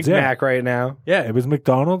McDonald's, Big yeah. Mac right now. Yeah, it was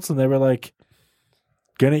McDonald's, and they were like,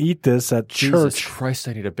 "Gonna eat this at Jesus church." Christ,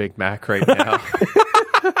 I need a Big Mac right now.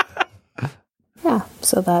 Yeah,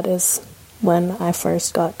 so that is when I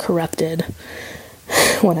first got corrupted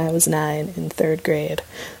when I was 9 in 3rd grade.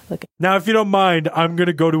 Now, if you don't mind, I'm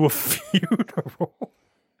gonna go to a funeral.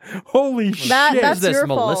 Holy shit! That's Is this your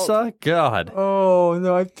fault. Melissa? God. Oh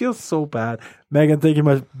no, I feel so bad. Megan, thank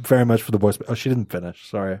you very much for the voice. Oh, she didn't finish.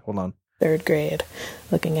 Sorry, hold on. 3rd grade,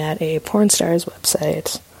 looking at a porn star's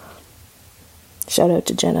website. Shout out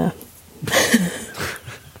to Jenna.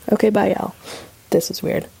 Okay, bye, y'all. This is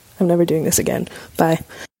weird. I'm never doing this again. Bye.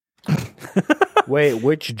 Wait,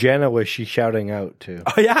 which Jenna was she shouting out to?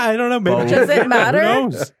 Oh yeah, I don't know. Maybe Does it matter? Who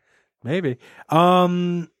knows? Maybe. By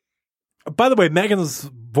the way, Megan's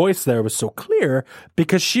voice there was so clear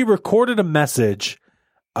because she recorded a message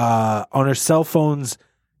on her cell phone's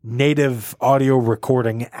native audio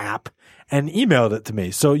recording app and emailed it to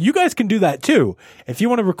me. So you guys can do that too. If you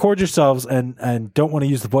want to record yourselves and don't want to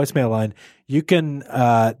use the voicemail line, you can.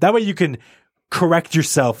 That way you can correct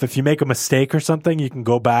yourself if you make a mistake or something. You can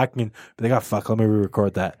go back and be like, "Oh fuck, let me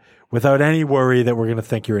re-record that," without any worry that we're going to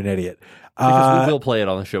think you're an idiot. Because we will play it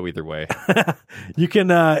on the show either way. You can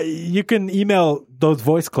email those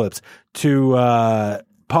voice clips to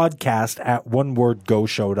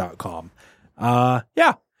podcast@onewordgoshow.com.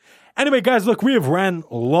 Yeah. Anyway, guys, look, we have ran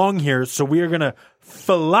long here, so we are going to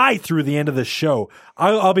fly through the end of the show.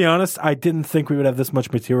 I'll be honest, I didn't think we would have this much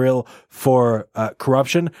material for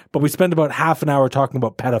corruption, but we spent about half an hour talking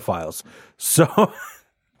about pedophiles. So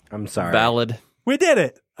I'm sorry. Valid. we did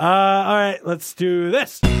it. All right, let's do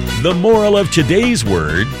this. The moral of today's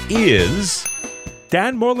word is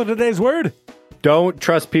Dan, moral of today's word. Don't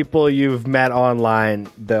trust people you've met online.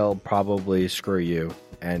 They'll probably screw you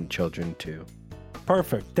and children too.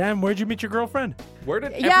 Perfect. Dan, where'd you meet your girlfriend? Where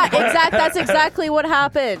did Yeah, that's exactly what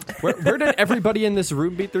happened. where did everybody in this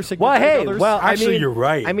room meet their significant Well, hey, others? well, Actually, you're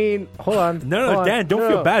right. I mean, hold on. No, hold on. Dan, don't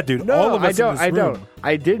feel bad, dude. No, All of us in I this don't. room.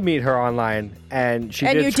 I did meet her online, and she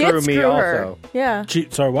And did you screw did me screw her. also. Yeah.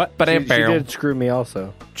 Sorry, what? but She did screw me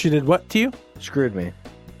also. She did what to you? Screwed me.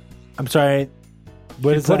 I'm sorry.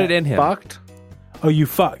 What is put that? it in him. Fucked? Oh, you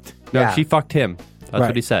fucked. No, Yeah. she fucked him. That's Right.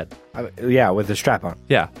 what he said. Yeah, with the strap on.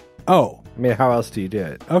 Yeah. Oh, I mean, how else do you do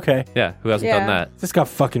it? okay. Yeah. Who hasn't Yeah. done that? This got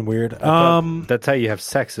fucking weird. That's how you have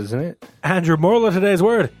sex, isn't it? Andrew, moral of today's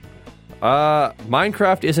word.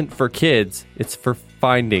 Minecraft isn't for kids. It's for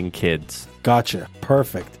finding kids. Gotcha.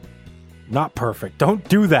 Perfect. Not perfect. Don't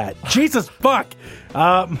do that. Jesus fuck.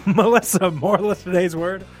 Melissa, moral of today's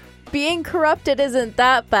word. Being corrupted isn't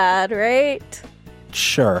that bad, right?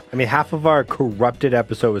 Sure. I mean, half of our corrupted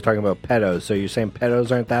episode was talking about pedos, so you're saying pedos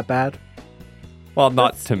aren't that bad? Well,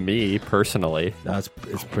 not to me personally. No, it's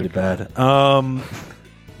pretty bad.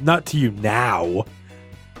 Not to you now,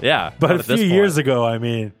 Yeah. but not a at this few point. years ago. I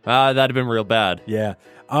mean, That'd have been real bad. yeah.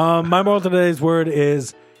 My moral of today's word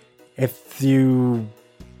is if you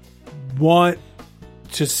want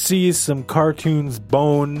to see some cartoons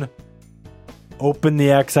bone, open the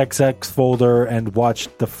XXX folder and watch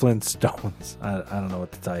the Flintstones. I don't know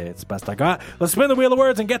what to tell you. It's the best I got. Let's spin the wheel of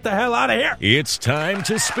words and get the hell out of here. It's time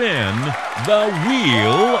to spin the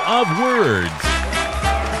Wheel of Words.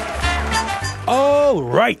 All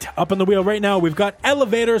right. Up on the wheel right now, we've got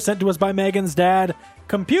elevator sent to us by Megan's dad,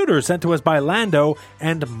 computer sent to us by Lando,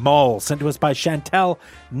 and mall sent to us by Chantel.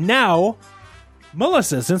 Now,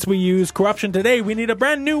 Melissa, since we use corruption today, we need a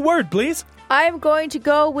brand new word, please. I'm going to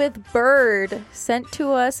go with bird, sent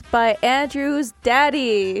to us by Andrew's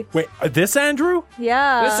daddy. Wait, this Andrew?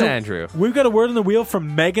 Yeah. This Andrew. We've got a word on the wheel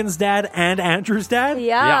from Megan's dad and Andrew's dad?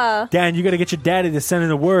 Yeah. Dan, you got to get your daddy to send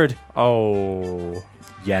in a word. Oh.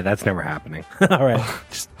 Yeah, that's never happening. All right.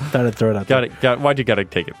 Just thought I'd throw it out there. Why'd you gotta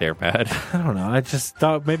take it there, Matt? I don't know. I just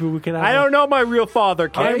thought maybe we could have I don't know my real father,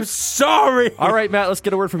 Kate. I'm sorry. All right, Matt, let's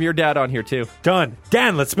get a word from your dad on here, too. Done.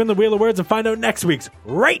 Dan, let's spin the wheel of words and find out next week's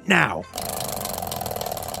right now.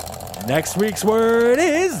 Next week's word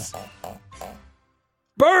is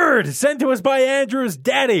bird, sent to us by Andrew's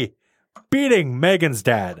daddy, beating Megan's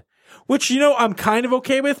dad. Which, you know, I'm kind of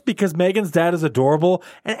okay with because Megan's dad is adorable.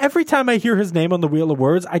 And every time I hear his name on the Wheel of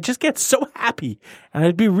Words, I just get so happy. And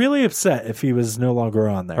I'd be really upset if he was no longer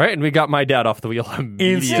on there. Right, and we got my dad off the wheel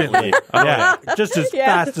immediately. Yeah, just as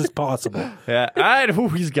fast as possible. Yeah,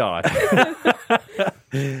 and he's gone.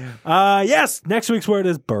 Yes, next week's word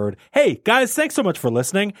is bird. Hey, guys, thanks so much for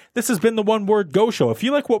listening. This has been the One Word Go Show. If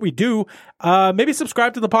you like what we do, maybe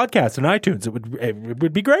subscribe to the podcast on iTunes. It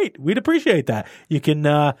would be great. We'd appreciate that. You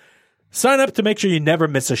can sign up to make sure you never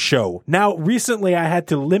miss a show. Now, recently I had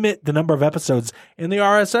to limit the number of episodes in the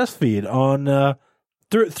RSS feed on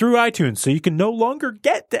through iTunes, so you can no longer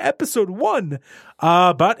get to episode 1.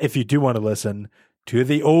 But if you do want to listen to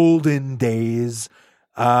the olden days,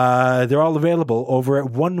 they're all available over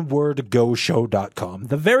at onewordgoshow.com.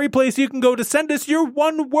 The very place you can go to send us your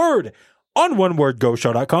one word on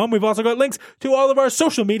onewordgoshow.com. We've also got links to all of our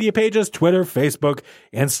social media pages, Twitter, Facebook,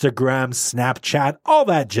 Instagram, Snapchat, all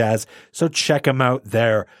that jazz. So check them out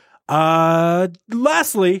there.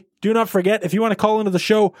 Lastly, do not forget, if you want to call into the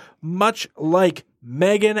show, much like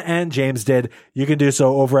Megan and James did, you can do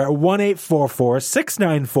so over at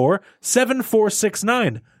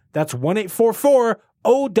 1-844-694-7469. That's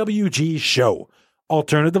 1-844-OWG show.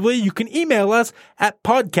 Alternatively, you can email us at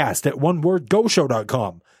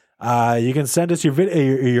podcast@onewordgoshow.com. You can send us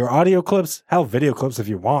your audio clips, hell, video clips if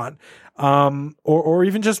you want, or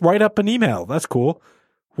even just write up an email. That's cool.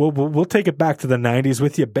 We'll take it back to the 90s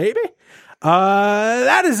with you, baby.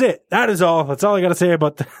 That is it. That is all. That's all I got to say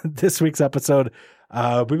about this week's episode.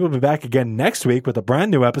 We will be back again next week with a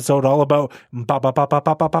brand new episode all about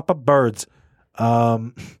birds.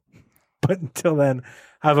 But until then,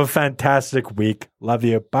 have a fantastic week. Love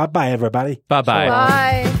you. Bye-bye, everybody. Bye-bye.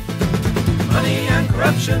 Bye. Money and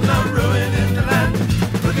corruption are ruining the land.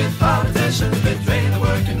 Crooked politicians betray the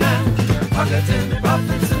working man. Pocketing the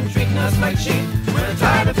profits and treating us like sheep. We're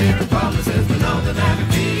tired of hearing promises we know they'll never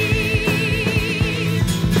keep.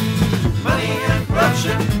 Money and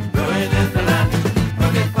corruption ruining the land.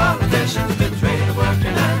 Crooked politicians betray the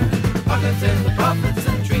working man. Pocketing the profits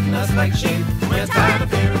and treating us like sheep. We're tired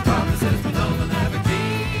of hearing